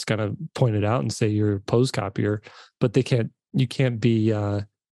internet's going to point it out and say you're a pose copier, but you can't be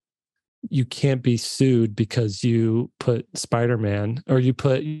sued because you put Spider-Man or you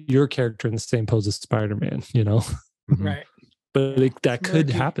put your character in the same pose as Spider-Man, Right. But that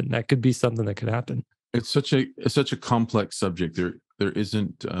could happen. That could be something that could happen. It's such a complex subject. There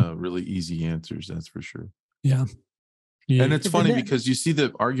isn't really easy answers. That's for sure. Yeah. And it's funny because you see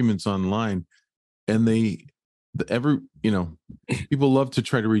the arguments online and people love to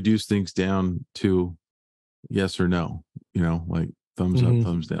try to reduce things down to yes or no, like thumbs up,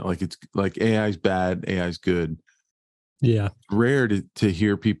 thumbs down. Like it's like AI's bad, AI's good. Yeah. Rare to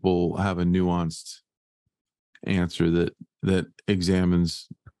hear people have a nuanced answer that examines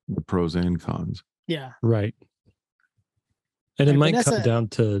the pros and cons. Yeah. Right. And it might come down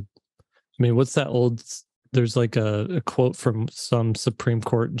to, what's that old, there's like a quote from some Supreme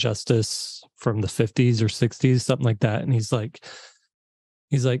Court justice from the 50s or 60s, something like that. And he's like,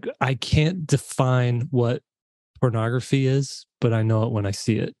 I can't define what pornography is, but I know it when I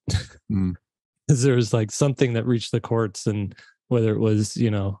see it. Because there's like something that reached the courts, and whether it was,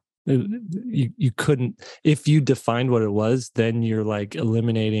 you couldn't, if you defined what it was, then you're like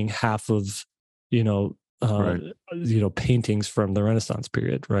eliminating half of, Right. Paintings from the Renaissance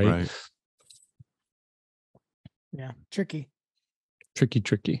period, right? Yeah, tricky.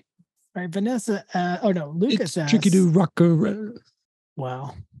 Tricky. All right, Vanessa. Lucas asks, tricky to rock around.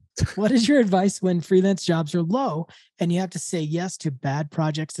 Wow. What is your advice when freelance jobs are low and you have to say yes to bad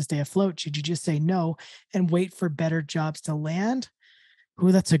projects to stay afloat? Should you just say no and wait for better jobs to land?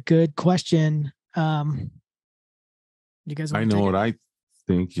 Oh, that's a good question. You guys? I know what I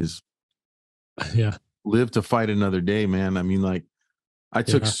think is. Yeah. Live to fight another day, man. I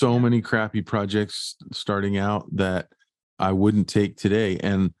took so many crappy projects starting out that I wouldn't take today.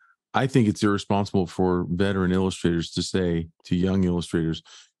 And I think it's irresponsible for veteran illustrators to say to young illustrators,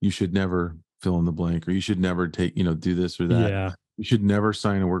 you should never fill in the blank, or you should never take, do this or that. Yeah. You should never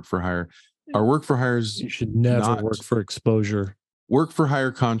sign a work for hire. Our work for hires. You should never work for exposure. Work for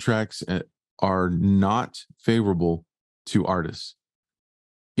hire contracts are not favorable to artists.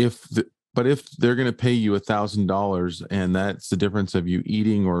 But if they're going to pay you $1,000 and that's the difference of you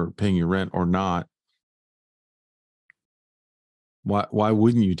eating or paying your rent or not, why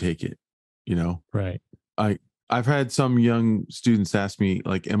wouldn't you take it? Right. I've had some young students ask me,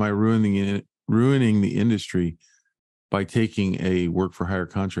 like, am I ruining the industry by taking a work for hire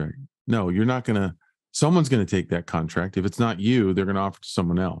contract? No, you're not going to. Someone's going to take that contract. If it's not you, they're going to offer to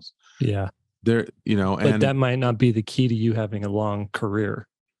someone else. Yeah. But that might not be the key to you having a long career.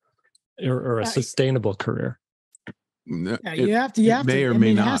 Or a sustainable career. Yeah, you have to. May or I may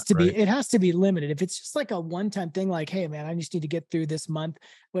mean, not. it has to be limited. If it's just like a one-time thing, like, hey, man, I just need to get through this month,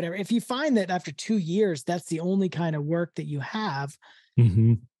 whatever. If you find that after 2 years, that's the only kind of work that you have,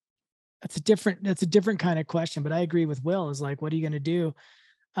 Mm-hmm. that's a different kind of question. But I agree with Will. Is like, what are you going to do?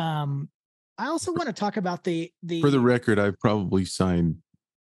 I also want to talk about For the record, I've probably signed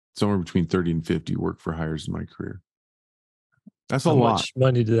somewhere between 30 and 50 work for hires in my career. That's a lot. How much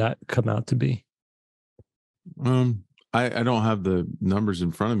money did that come out to be? I don't have the numbers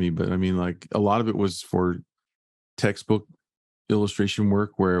in front of me, but I mean, like, a lot of it was for textbook illustration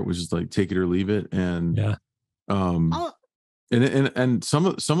work where it was just like take it or leave it. And yeah. And some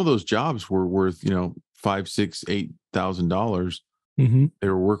of those jobs were worth, $5,000, $6,000, $8,000. Mm-hmm. They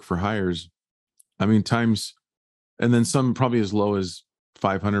were work for hires. I mean, and then some probably as low as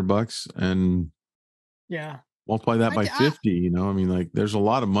 $500, and multiply that by 50. I mean, like, there's a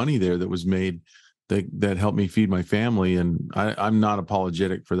lot of money there that was made that helped me feed my family, and I'm not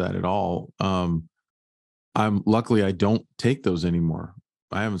apologetic for that at all. Luckily I don't take those anymore.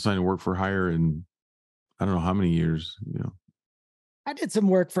 I haven't signed a work for hire in I don't know how many years. I did some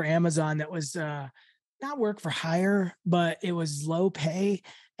work for Amazon that was not work for hire, but it was low pay.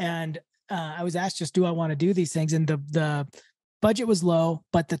 And I was asked just, do I want to do these things? And the budget was low,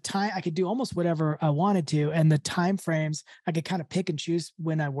 but the time I could do almost whatever I wanted to. And the time frames, I could kind of pick and choose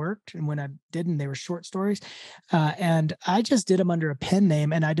when I worked and when I didn't. They were short stories. And I just did them under a pen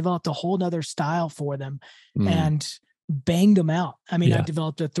name, and I developed a whole nother style for them and banged them out. I mean, I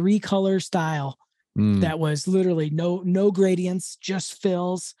developed a 3-color style that was literally no gradients, just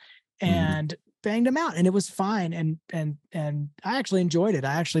fills, and banged them out, and it was fine. And I actually enjoyed it.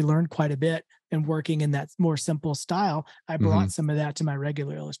 I actually learned quite a bit in working in that more simple style. I brought some of that to my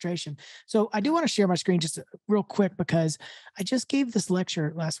regular illustration. So I do want to share my screen just real quick, because I just gave this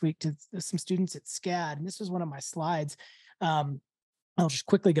lecture last week to some students at SCAD, and this was one of my slides. I'll just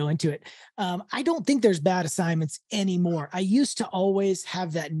quickly go into it. I don't think there's bad assignments anymore. I used to always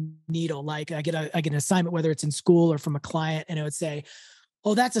have that needle. Like I get an assignment, whether it's in school or from a client, and it would say,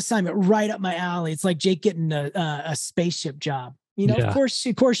 oh, that's assignment right up my alley. It's like Jake getting a spaceship job. Of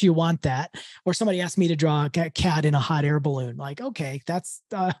course you want that. Or somebody asked me to draw a cat in a hot air balloon. Like, okay, that's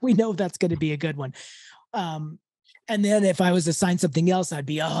we know that's going to be a good one. And then if I was assigned something else, I'd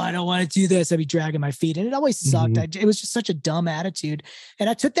be, I don't want to do this. I'd be dragging my feet. And it always sucked. It was just such a dumb attitude. And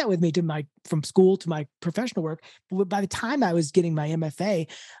I took that with me from school to my professional work. But by the time I was getting my MFA,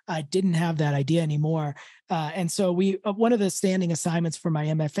 I didn't have that idea anymore. And so one of the standing assignments for my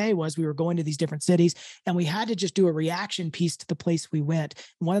MFA was we were going to these different cities, and we had to just do a reaction piece to the place we went.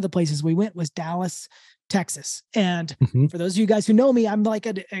 And one of the places we went was Dallas, Texas. And for those of you guys who know me, I'm like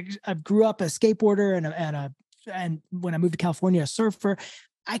I grew up a skateboarder and when I moved to California, a surfer.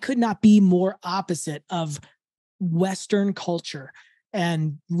 I could not be more opposite of Western culture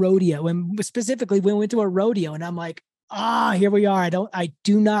and rodeo. And specifically, we went to a rodeo, and I'm like, here we are. I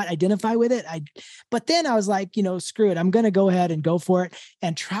do not identify with it. But then I was like, screw it. I'm going to go ahead and go for it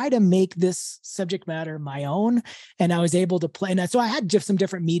and try to make this subject matter my own. And I was able to play. And so I had just some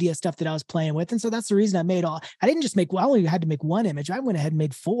different media stuff that I was playing with. And so that's the reason I didn't just I only had to make one image. I went ahead and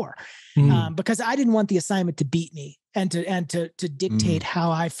made 4 because I didn't want the assignment to beat me and to dictate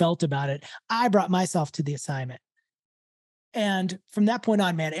how I felt about it. I brought myself to the assignment. And from that point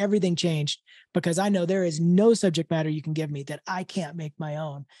on, man, everything changed, because I know there is no subject matter you can give me that I can't make my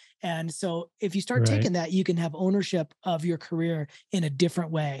own. And so if you start taking that, you can have ownership of your career in a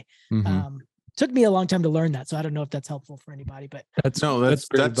different way. Took me a long time to learn that. So I don't know if that's helpful for anybody, but that's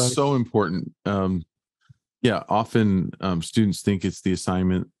so important. Often students think it's the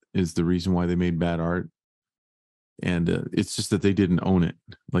assignment is the reason why they made bad art. And it's just that they didn't own it.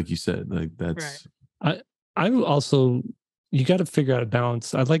 Like you said, like that's, I'm also, you got to figure out a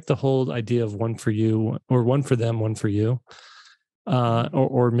balance. I like the whole idea of one for you, or one for them, one for you,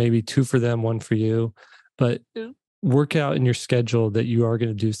 or maybe 2 for them, 1 for you. But work out in your schedule that you are going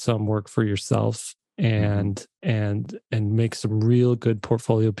to do some work for yourself, and make some real good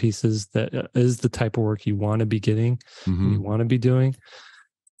portfolio pieces that is the type of work you want to be getting, you want to be doing.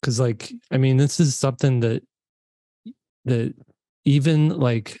 Because, this is something that even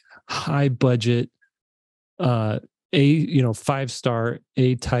like high budget, 5-star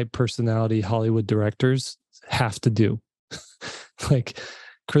A-type personality Hollywood directors have to do. Like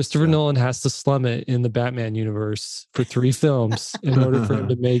Christopher Nolan has to slum it in the Batman universe for 3 films in order for him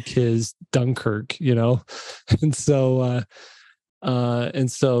to make his Dunkirk, and so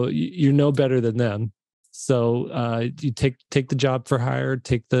you're no better than them. So you take the job for hire,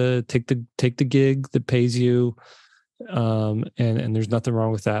 take the gig that pays you, and there's nothing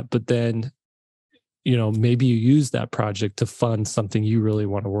wrong with that. But then maybe you use that project to fund something you really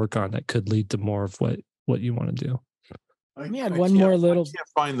want to work on that could lead to more of what you want to do. I can't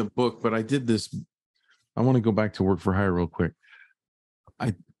find the book, but I did this. I want to go back to work for hire real quick.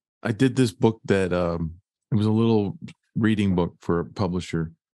 I did this book that it was a little reading book for a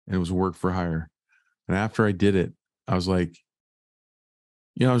publisher, and it was work for hire. And after I did it, I was like,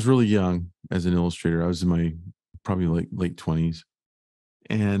 I was really young as an illustrator. I was in my probably like late 20s.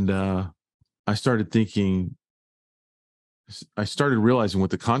 And I started realizing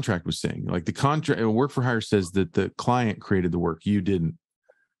what the contract was saying. Like the contract, work for hire says that the client created the work, you didn't.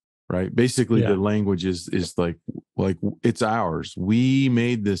 Right. Basically, the language is like it's ours. We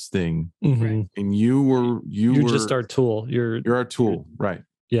made this thing, mm-hmm. and you're just our tool. You're our tool, right?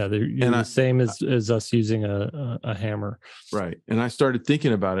 Yeah, you're the same as us using a hammer, right? And I started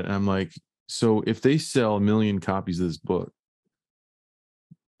thinking about it, and I'm like, so if they sell 1 million copies of this book,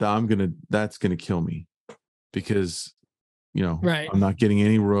 that's gonna kill me, because I'm not getting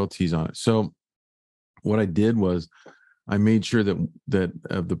any royalties on it. So what I did was, I made sure that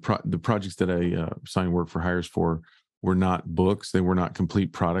the projects that I signed work for hires for were not books. They were not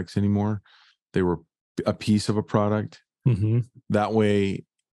complete products anymore. They were a piece of a product. Mm-hmm. That way,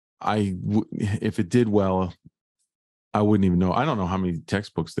 if it did well, I wouldn't even know. I don't know how many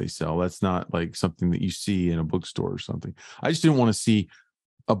textbooks they sell. That's not like something that you see in a bookstore or something. I just didn't want to see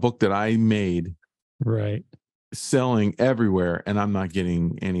a book that I made selling everywhere, and I'm not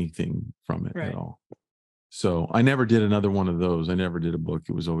getting anything from it at all. So I never did another one of those. I never did a book.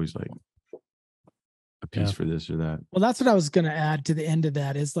 It was always like a piece for this or that. Well, that's what I was going to add to the end of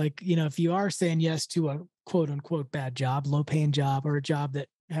that is like, if you are saying yes to a quote unquote bad job, low paying job, or a job that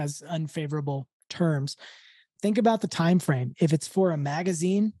has unfavorable terms, think about the time frame. If it's for a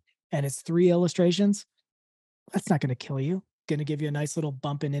magazine and it's 3 illustrations, that's not going to kill you. Going to give you a nice little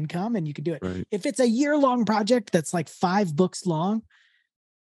bump in income, and you can do it. Right. If it's a year-long project that's like 5 books long,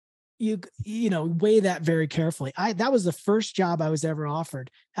 you weigh that very carefully. That was the first job I was ever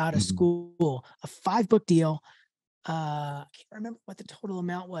offered out of school, a 5-book deal. I can't remember what the total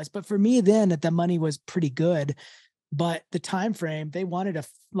amount was, but for me then, the money was pretty good. But the time frame, they wanted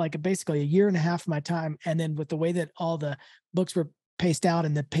basically a year and a half of my time. And then with the way that all the books were paced out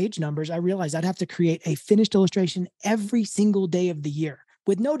and the page numbers, I realized I'd have to create a finished illustration every single day of the year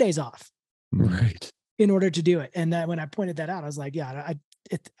with no days off. Right. In order to do it. And when I pointed that out, I was like,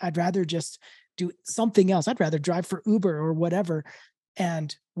 I'd rather just do something else. I'd rather drive for Uber or whatever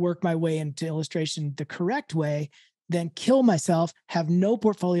and work my way into illustration the correct way than kill myself, have no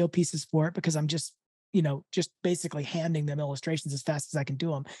portfolio pieces for it because I'm just basically handing them illustrations as fast as I can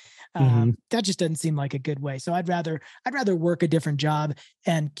do them. That just doesn't seem like a good way. So I'd rather work a different job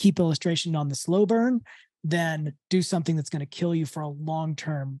and keep illustration on the slow burn than do something that's going to kill you for a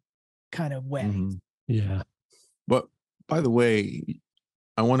long-term kind of way. Mm-hmm. Yeah. But by the way,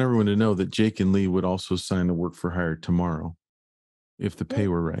 I want everyone to know that Jake and Lee would also sign a work for hire tomorrow if the pay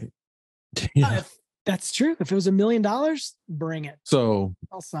were right. If that's true. If it was $1 million, bring it. So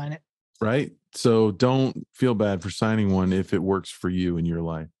I'll sign it. Right. So don't feel bad for signing one if it works for you in your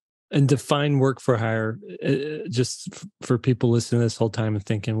life. And define work for hire, just for people listening this whole time and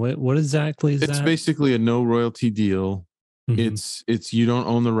thinking, what exactly is that? It's basically a no royalty deal. It's you don't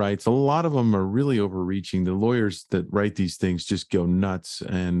own the rights. A lot of them are really overreaching. The lawyers that write these things just go nuts,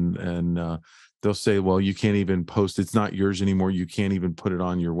 and they'll say, well, you can't even post. It's not yours anymore. You can't even put it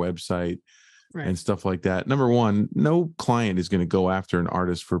on your website. Right. And stuff like that. Number one, no client is going to go after an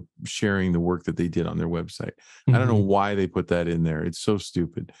artist for sharing the work that they did on their website. I don't know why they put that in there. It's so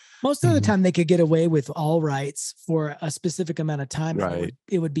stupid. Most of the time they could get away with all rights for a specific amount of time. Right.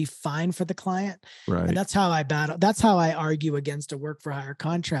 It would be fine for the client. Right. And that's how I battle. That's how I argue against a work for hire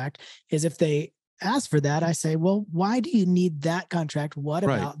contract, is if they ask for that, I say, well, why do you need that contract? What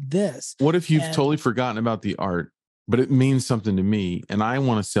about this? What if you've totally forgotten about the art, but it means something to me, and I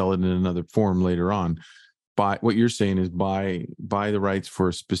want to sell it in another form later on? What you're saying is buy the rights for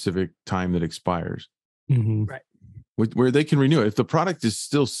a specific time that expires, right? Where they can renew it. If the product is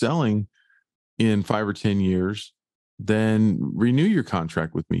still selling in 5 or 10 years, then renew your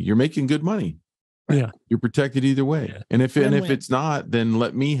contract with me. You're making good money. Right? Yeah, you're protected either way. Yeah. And if it's not, then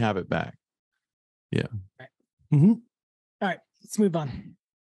let me have it back. Yeah. Right. All right, let's move on.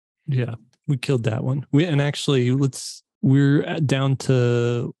 Yeah. We killed that one. We're down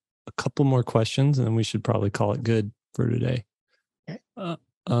to a couple more questions, and then we should probably call it good for today. Okay.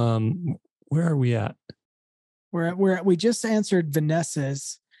 Where are we at? We just answered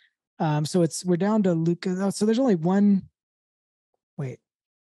Vanessa's. So we're down to Lucas. Oh, so there's only one. Wait,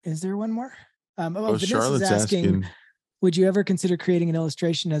 is there one more? Vanessa's Charlotte's asking Would you ever consider creating an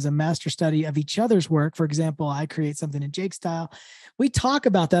illustration as a master study of each other's work? For example, I create something in Jake's style. We talk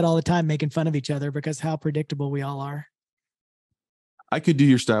about that all the time, making fun of each other because how predictable we all are. I could do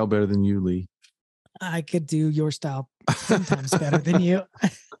your style better than you, Lee. I could do your style 10 times better than you.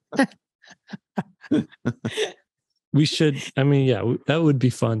 We should, I mean, yeah, that would be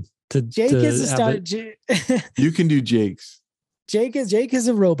fun. Jake is a star. You can do Jake's. Jake is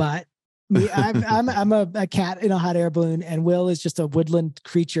a robot. Me, I'm a cat in a hot air balloon, and Will is just a woodland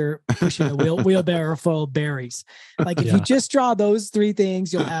creature pushing a wheelbarrow full of berries. Like if you just draw those three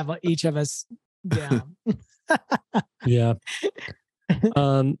things, you'll have each of us down. Yeah.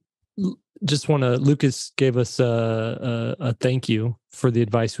 Just want to, Lucas gave us a thank you for the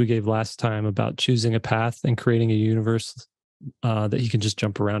advice we gave last time about choosing a path and creating a universe that he can just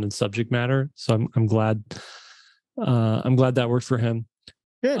jump around in subject matter. So I'm glad that worked for him.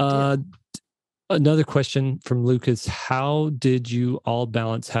 Good. Another question from Lucas: how did you all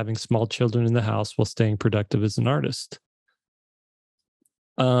balance having small children in the house while staying productive as an artist?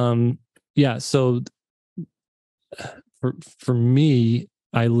 Yeah. So for me,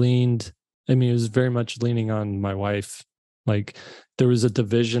 it was very much leaning on my wife. Like there was a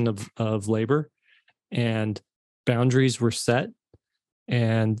division of labor and boundaries were set.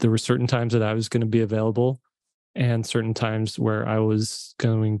 And there were certain times that I was going to be available and certain times where I was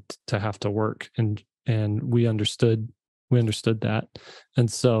going to have to work. And we understood that.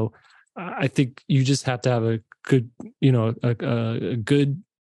 And so I think you just have to have a good, a good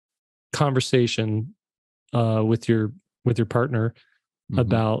conversation with your partner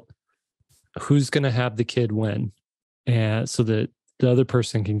about who's going to have the kid when, and so that the other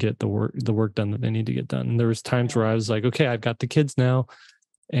person can get the work done that they need to get done. And there was times where I was like, okay, I've got the kids now,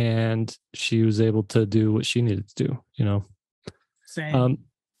 and she was able to do what she needed to do. Same.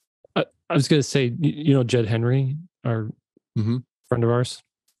 I was going to say, Jed Henry, our friend of ours,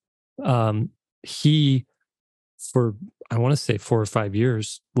 he, for I want to say 4 or 5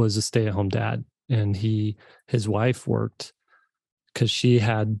 years, was a stay-at-home dad, and his wife worked because she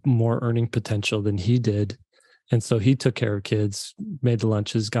had more earning potential than he did. And so he took care of kids, made the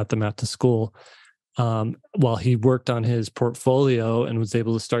lunches, got them out to school, while he worked on his portfolio and was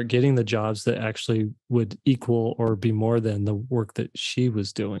able to start getting the jobs that actually would equal or be more than the work that she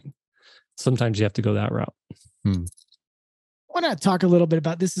was doing. Sometimes you have to go that route. I want to talk a little bit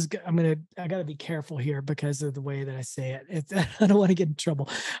about this. I got to be careful here because of the way that I say it. I don't want to get in trouble.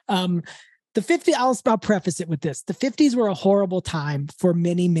 The 50s, I'll preface it with this. The 50s were a horrible time for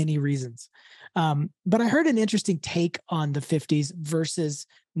many, many reasons. But I heard an interesting take on the 50s versus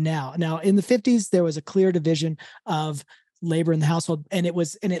now. Now, in the 50s, there was a clear division of labor in the household, and it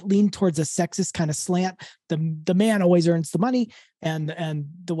leaned towards a sexist kind of slant. The man always earns the money, and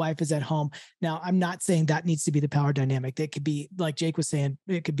the wife is at home. Now, I'm not saying that needs to be the power dynamic. That could be, like Jake was saying,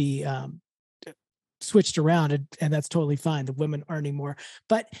 it could be switched around, and that's totally fine. The women earning more,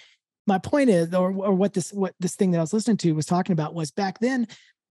 but my point is, or what this thing that I was listening to was talking about, was back then,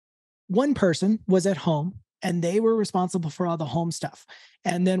 one person was at home and they were responsible for all the home stuff.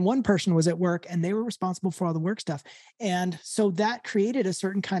 And then one person was at work and they were responsible for all the work stuff. And so that created a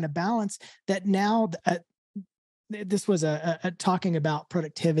certain kind of balance that now this was a talking about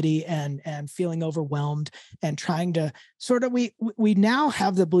productivity and feeling overwhelmed and trying to sort of, we now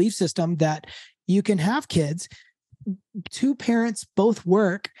have the belief system that you can have kids, two parents both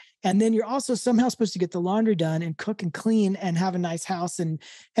work, and then you're also somehow supposed to get the laundry done and cook and clean and have a nice house and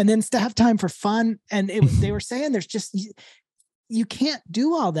then to have time for fun. And they were saying there's just, you can't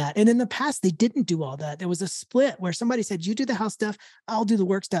do all that. And in the past, they didn't do all that. There was a split where somebody said, you do the house stuff, I'll do the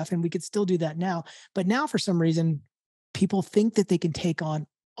work stuff. And we could still do that now. But now for some reason, people think that they can take on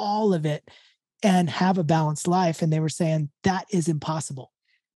all of it and have a balanced life. And they were saying that is impossible.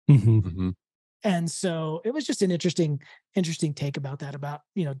 And so it was just an interesting take about that, about,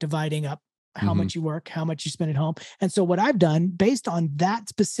 dividing up how much you work, how much you spend at home. And so what I've done based on that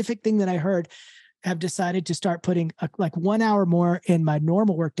specific thing that I heard, have decided to start putting like 1 hour more in my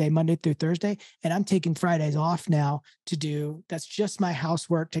normal workday, Monday through Thursday. And I'm taking Fridays off now to do, that's just my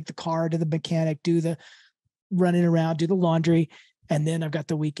housework, take the car to the mechanic, do the running around, do the laundry. And then I've got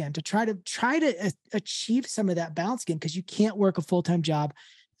the weekend to try to achieve some of that balance again, because you can't work a full-time job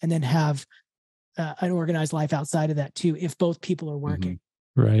and then have an organized life outside of that too, if both people are working.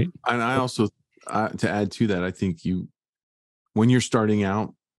 Right. And I also, to add to that, I think when you're starting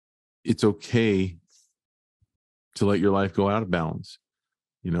out, it's okay to let your life go out of balance.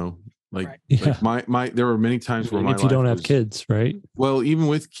 Like there were many times where if you don't have kids, right? Well, even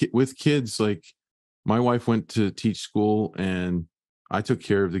with kids, like my wife went to teach school and I took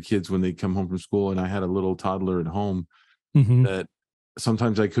care of the kids when they come home from school, and I had a little toddler at home. Mm-hmm. that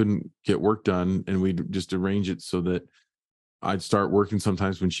sometimes I couldn't get work done, and we'd just arrange it so that I'd start working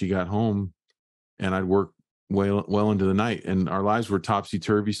sometimes when she got home, and I'd work well into the night. And our lives were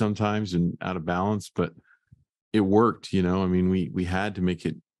topsy-turvy sometimes and out of balance, but it worked, I mean, we had to make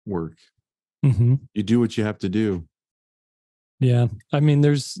it work. Mm-hmm. You do what you have to do. Yeah. I mean,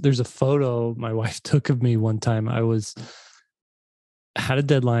 there's a photo my wife took of me one time. I had a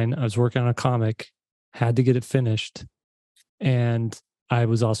deadline. I was working on a comic, had to get it finished. And I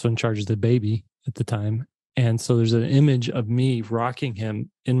was also in charge of the baby at the time. And so there's an image of me rocking him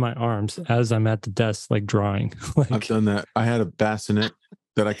in my arms as I'm at the desk, like drawing. I've done that. I had a bassinet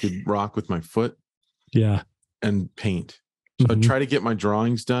that I could rock with my foot. Yeah. And paint. So I'd try to get my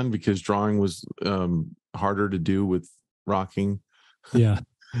drawings done, because drawing was harder to do with rocking. Yeah.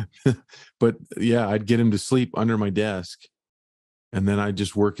 But yeah, I'd get him to sleep under my desk, and then I'd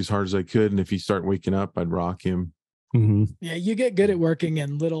just work as hard as I could. And if he started waking up, I'd rock him. Mm-hmm. Yeah, you get good at working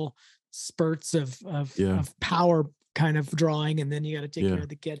in little spurts of power kind of drawing, and then you got to take care of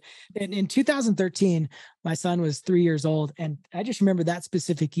the kid. And in 2013, my son was 3 years old, and I just remember that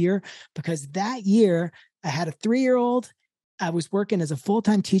specific year, because that year I had a 3-year-old. I was working as a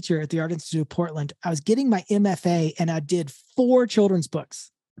full-time teacher at the Art Institute of Portland. I was getting my MFA, and I did 4 children's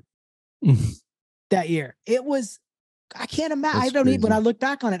books that year. It was, I can't imagine. That's I don't even, when crazy. I look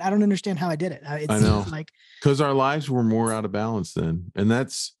back on it, I don't understand how I did it. I know, because our lives were more out of balance then. And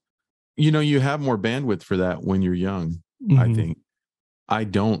that's, you have more bandwidth for that when you're young. I think I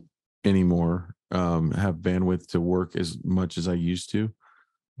don't anymore have bandwidth to work as much as I used to.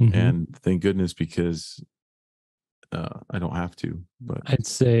 And thank goodness, because I don't have to. But I'd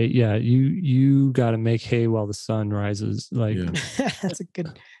say, yeah, you got to make hay while the sun rises. Like, that's a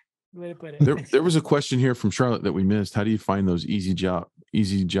good way to put it. There was a question here from Charlotte that we missed. How do you find those easy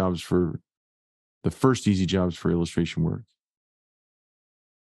jobs for illustration work?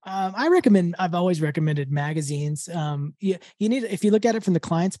 I've always recommended magazines. You need, if you look at it from the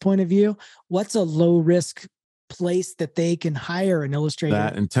client's point of view, what's a low risk place that they can hire an illustrator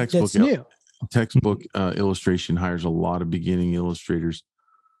That and textbook that's new. Textbook illustration hires a lot of beginning illustrators.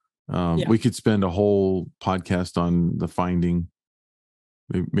 We could spend a whole podcast on the finding.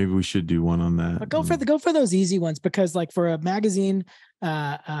 Maybe we should do one on that. But go for those easy ones, because like for a magazine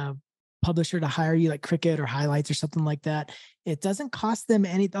publisher to hire you, like Cricut or Highlights or something like that, it doesn't cost them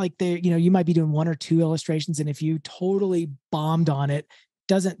any, like you might be doing 1 or 2 illustrations, and if you totally bombed on it,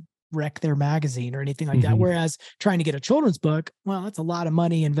 doesn't wreck their magazine or anything like that. Whereas trying to get a children's book, well, that's a lot of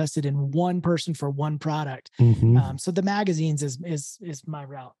money invested in one person for one product. So the magazines is my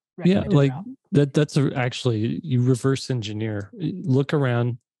route. Yeah, like that's actually, you reverse engineer. Look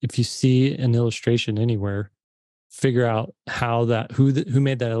around. If you see an illustration anywhere, figure out who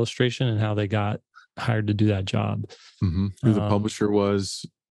made that illustration and how they got hired to do that job. Who the publisher was,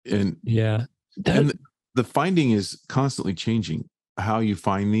 and and the finding is constantly changing. How you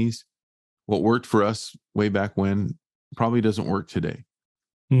find these, what worked for us way back when probably doesn't work today.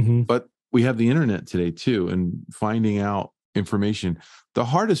 But we have the internet today too, and finding out information. The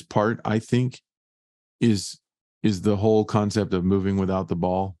hardest part, I think, is the whole concept of moving without the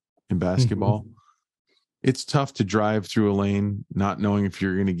ball in basketball. It's tough to drive through a lane not knowing if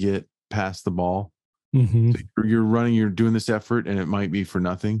you're going to get past the ball. So you're doing this effort, and it might be for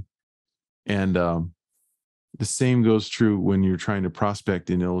nothing. And the same goes true when you're trying to prospect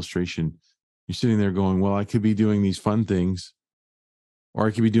in illustration. You're sitting there going, well, I could be doing these fun things, or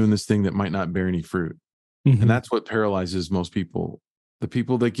I could be doing this thing that might not bear any fruit. And that's what paralyzes most people. The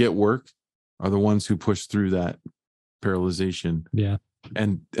people that get work are the ones who push through that paralyzation. Yeah.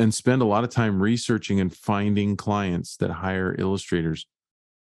 And spend a lot of time researching and finding clients that hire illustrators.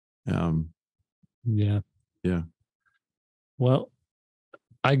 Yeah. Well,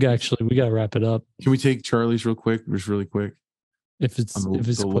 we got to wrap it up. Can we take Charlie's real quick? Just really quick. If it's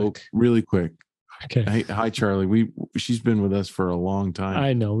quick. Really quick. Okay. Hi, Charlie. She's been with us for a long time.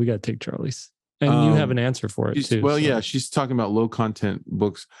 I know. We got to take Charlie's. And you have an answer for it too. Well, so. Yeah, she's talking about low content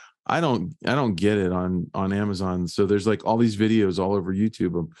books. I don't get it on Amazon. So there's like all these videos all over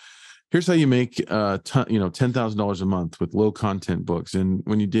YouTube. Here's how you make $10,000 a month with low content books. And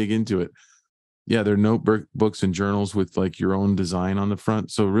when you dig into it, they're notebooks and journals with like your own design on the front.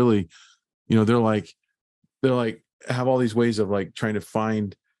 So really, they're like have all these ways of like trying to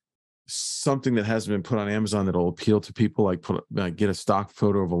find something that hasn't been put on Amazon that'll appeal to people, like get a stock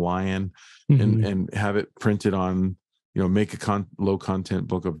photo of a lion and have it printed on, make a low content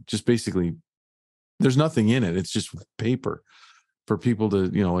book of just basically, there's nothing in it. It's just paper for people to,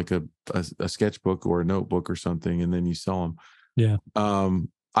 like a sketchbook or a notebook or something, and then you sell them. Yeah.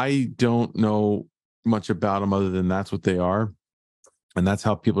 I don't know much about them other than that's what they are. And that's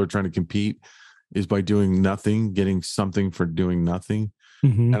how people are trying to compete, is by doing nothing, getting something for doing nothing.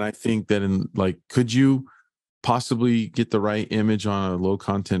 Mm-hmm. And I think that could you possibly get the right image on a low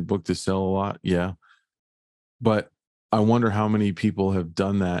content book to sell a lot? Yeah. But I wonder how many people have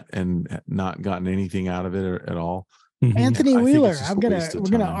done that and not gotten anything out of it at all. Mm-hmm. Anthony Wheeler, we're we're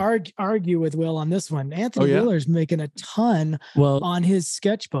gonna argue with Will on this one. Anthony yeah? Wheeler's making a ton on his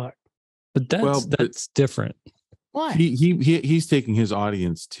sketchbook. But that's different. Why? He's taking his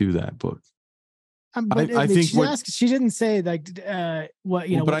audience to that book. But I think she didn't say like what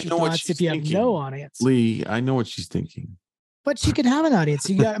you know. But what's I know your what thoughts she's if you have thinking. no audience, Lee. I know what she's thinking. But she could have an audience.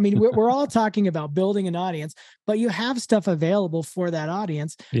 I mean, we're all talking about building an audience, but you have stuff available for that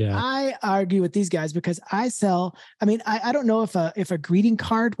audience. Yeah. I argue with these guys because I sell. I mean, I don't know if a greeting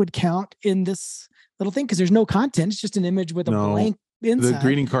card would count in this little thing because there's no content. It's just an image with a blank inside. The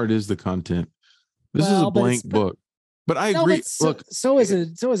greeting card is the content. This is a blank book. But I agree. Look, so is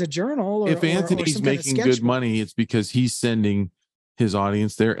a journal. If Anthony's making good money, it's because he's sending his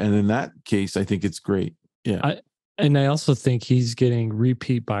audience there, and in that case, I think it's great. Yeah. I also think he's getting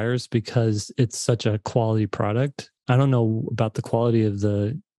repeat buyers because it's such a quality product. I don't know about the quality of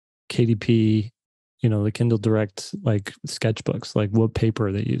the KDP, the Kindle Direct like sketchbooks. Like what paper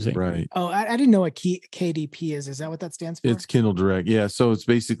are they using? Right. Oh, I didn't know what KDP is. Is that what that stands for? It's Kindle Direct. Yeah. So it's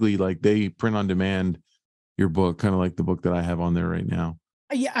basically like they print on demand your book, kind of like the book that I have on there right now.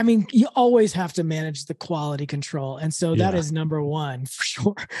 Yeah, I mean, you always have to manage the quality control, and so that is number one for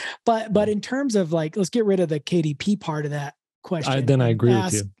sure. But in terms of like, let's get rid of the KDP part of that question. Then I agree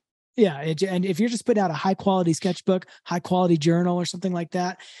with you. Yeah, and if you're just putting out a high quality sketchbook, high quality journal, or something like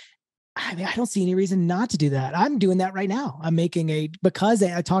that, I mean, I don't see any reason not to do that. I'm doing that right now. I'm making because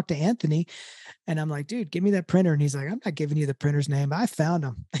I talked to Anthony, and I'm like, dude, give me that printer, and he's like, I'm not giving you the printer's name. I found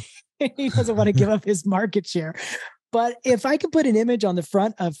him. He doesn't want to give up his market share. But if I could put an image on the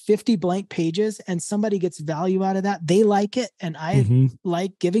front of 50 blank pages and somebody gets value out of that, they like it, and I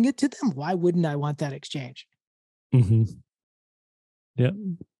like giving it to them, why wouldn't I want that exchange? Mm-hmm. Yep.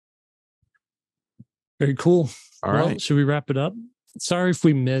 Very cool. All right. Should we wrap it up? Sorry if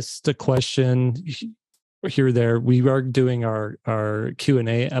we missed a question here or there. We are doing our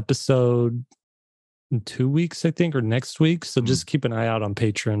Q&A episode in 2 weeks, I think, or next week. So just keep an eye out on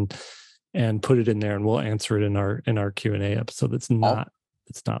Patreon and put it in there, and we'll answer it in our Q&A episode. It's not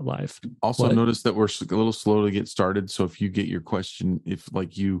live. Also, notice that we're a little slow to get started. So if you get your question, if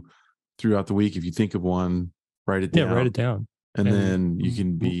like you throughout the week, if you think of one, write it down. Yeah, write it down, and then you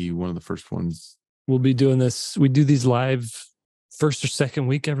can be one of the first ones. We'll be doing this. We do these live first or second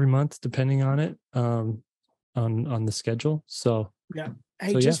week every month, depending on it, on the schedule. So yeah.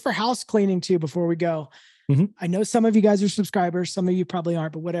 Hey, for house cleaning too, before we go. Mm-hmm. I know some of you guys are subscribers, some of you probably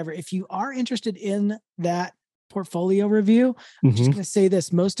aren't, but whatever. If you are interested in that portfolio review, I'm just going to say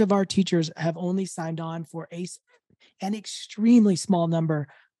this. Most of our teachers have only signed on for an extremely small number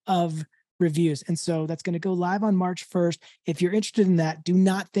of reviews. And so that's going to go live on March 1st. If you're interested in that, do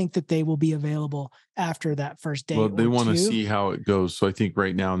not think that they will be available after that first day. Well, they want to see how it goes. So I think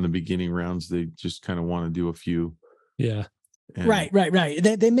right now in the beginning rounds, they just kind of want to do a few. Yeah. And right.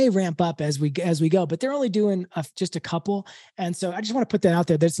 They may ramp up as we go, but they're only doing just a couple. And so I just want to put that out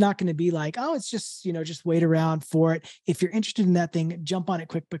there. That's not going to be like, oh, it's just, just wait around for it. If you're interested in that thing, jump on it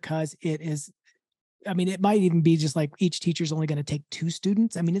quick, because it is, I mean, it might even be just like each teacher's only going to take 2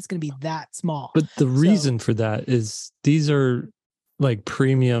 students. I mean, it's going to be that small. But the reason for that is these are like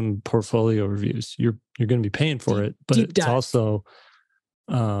premium portfolio reviews. You're going to be paying for it, but it's also,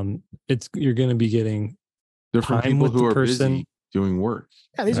 you're going to be getting they're from people who are busy doing work.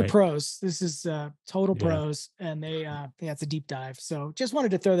 Yeah, these are pros. This is total pros, and they it's a deep dive. So just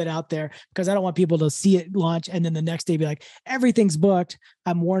wanted to throw that out there because I don't want people to see it launch and then the next day be like, everything's booked.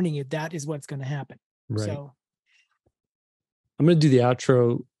 I'm warning you, that is what's going to happen. Right. So I'm going to do the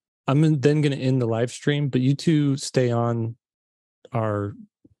outro. I'm then going to end the live stream, but you two stay on our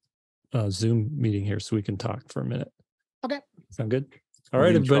Zoom meeting here so we can talk for a minute. Okay. Sound good? All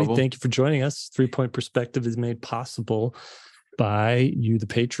right, everybody. Thank you for joining us. 3-Point Perspective is made possible by you, the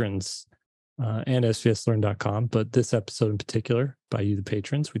patrons, and SVSLearn.com. But this episode in particular, by you, the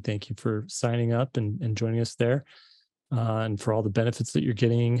patrons. We thank you for signing up and joining us there, and for all the benefits that you're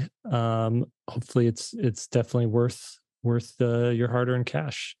getting. Hopefully, it's definitely worth your hard-earned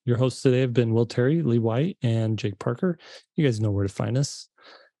cash. Your hosts today have been Will Terry, Lee White, and Jake Parker. You guys know where to find us.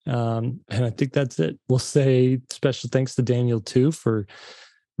 And I think that's it. We'll say special thanks to Daniel too for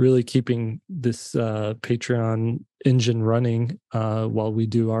really keeping this Patreon engine running while we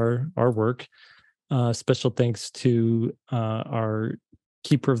do our work. Special thanks to our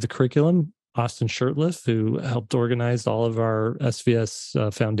keeper of the curriculum, Austin Shirtliff, who helped organize all of our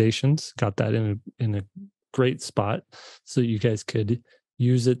SVS foundations, got that in a great spot so you guys could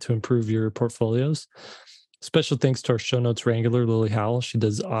use it to improve your portfolios. Special thanks to our show notes wrangler, Lily Howell. She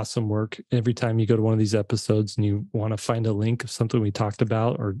does awesome work. Every time you go to one of these episodes and you want to find a link of something we talked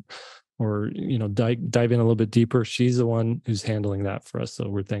about or dive in a little bit deeper, she's the one who's handling that for us. So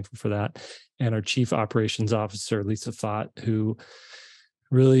we're thankful for that. And our chief operations officer, Lisa Fott, who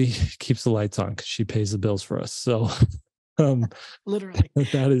really keeps the lights on because she pays the bills for us. So literally,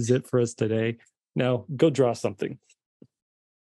 that is it for us today. Now go draw something.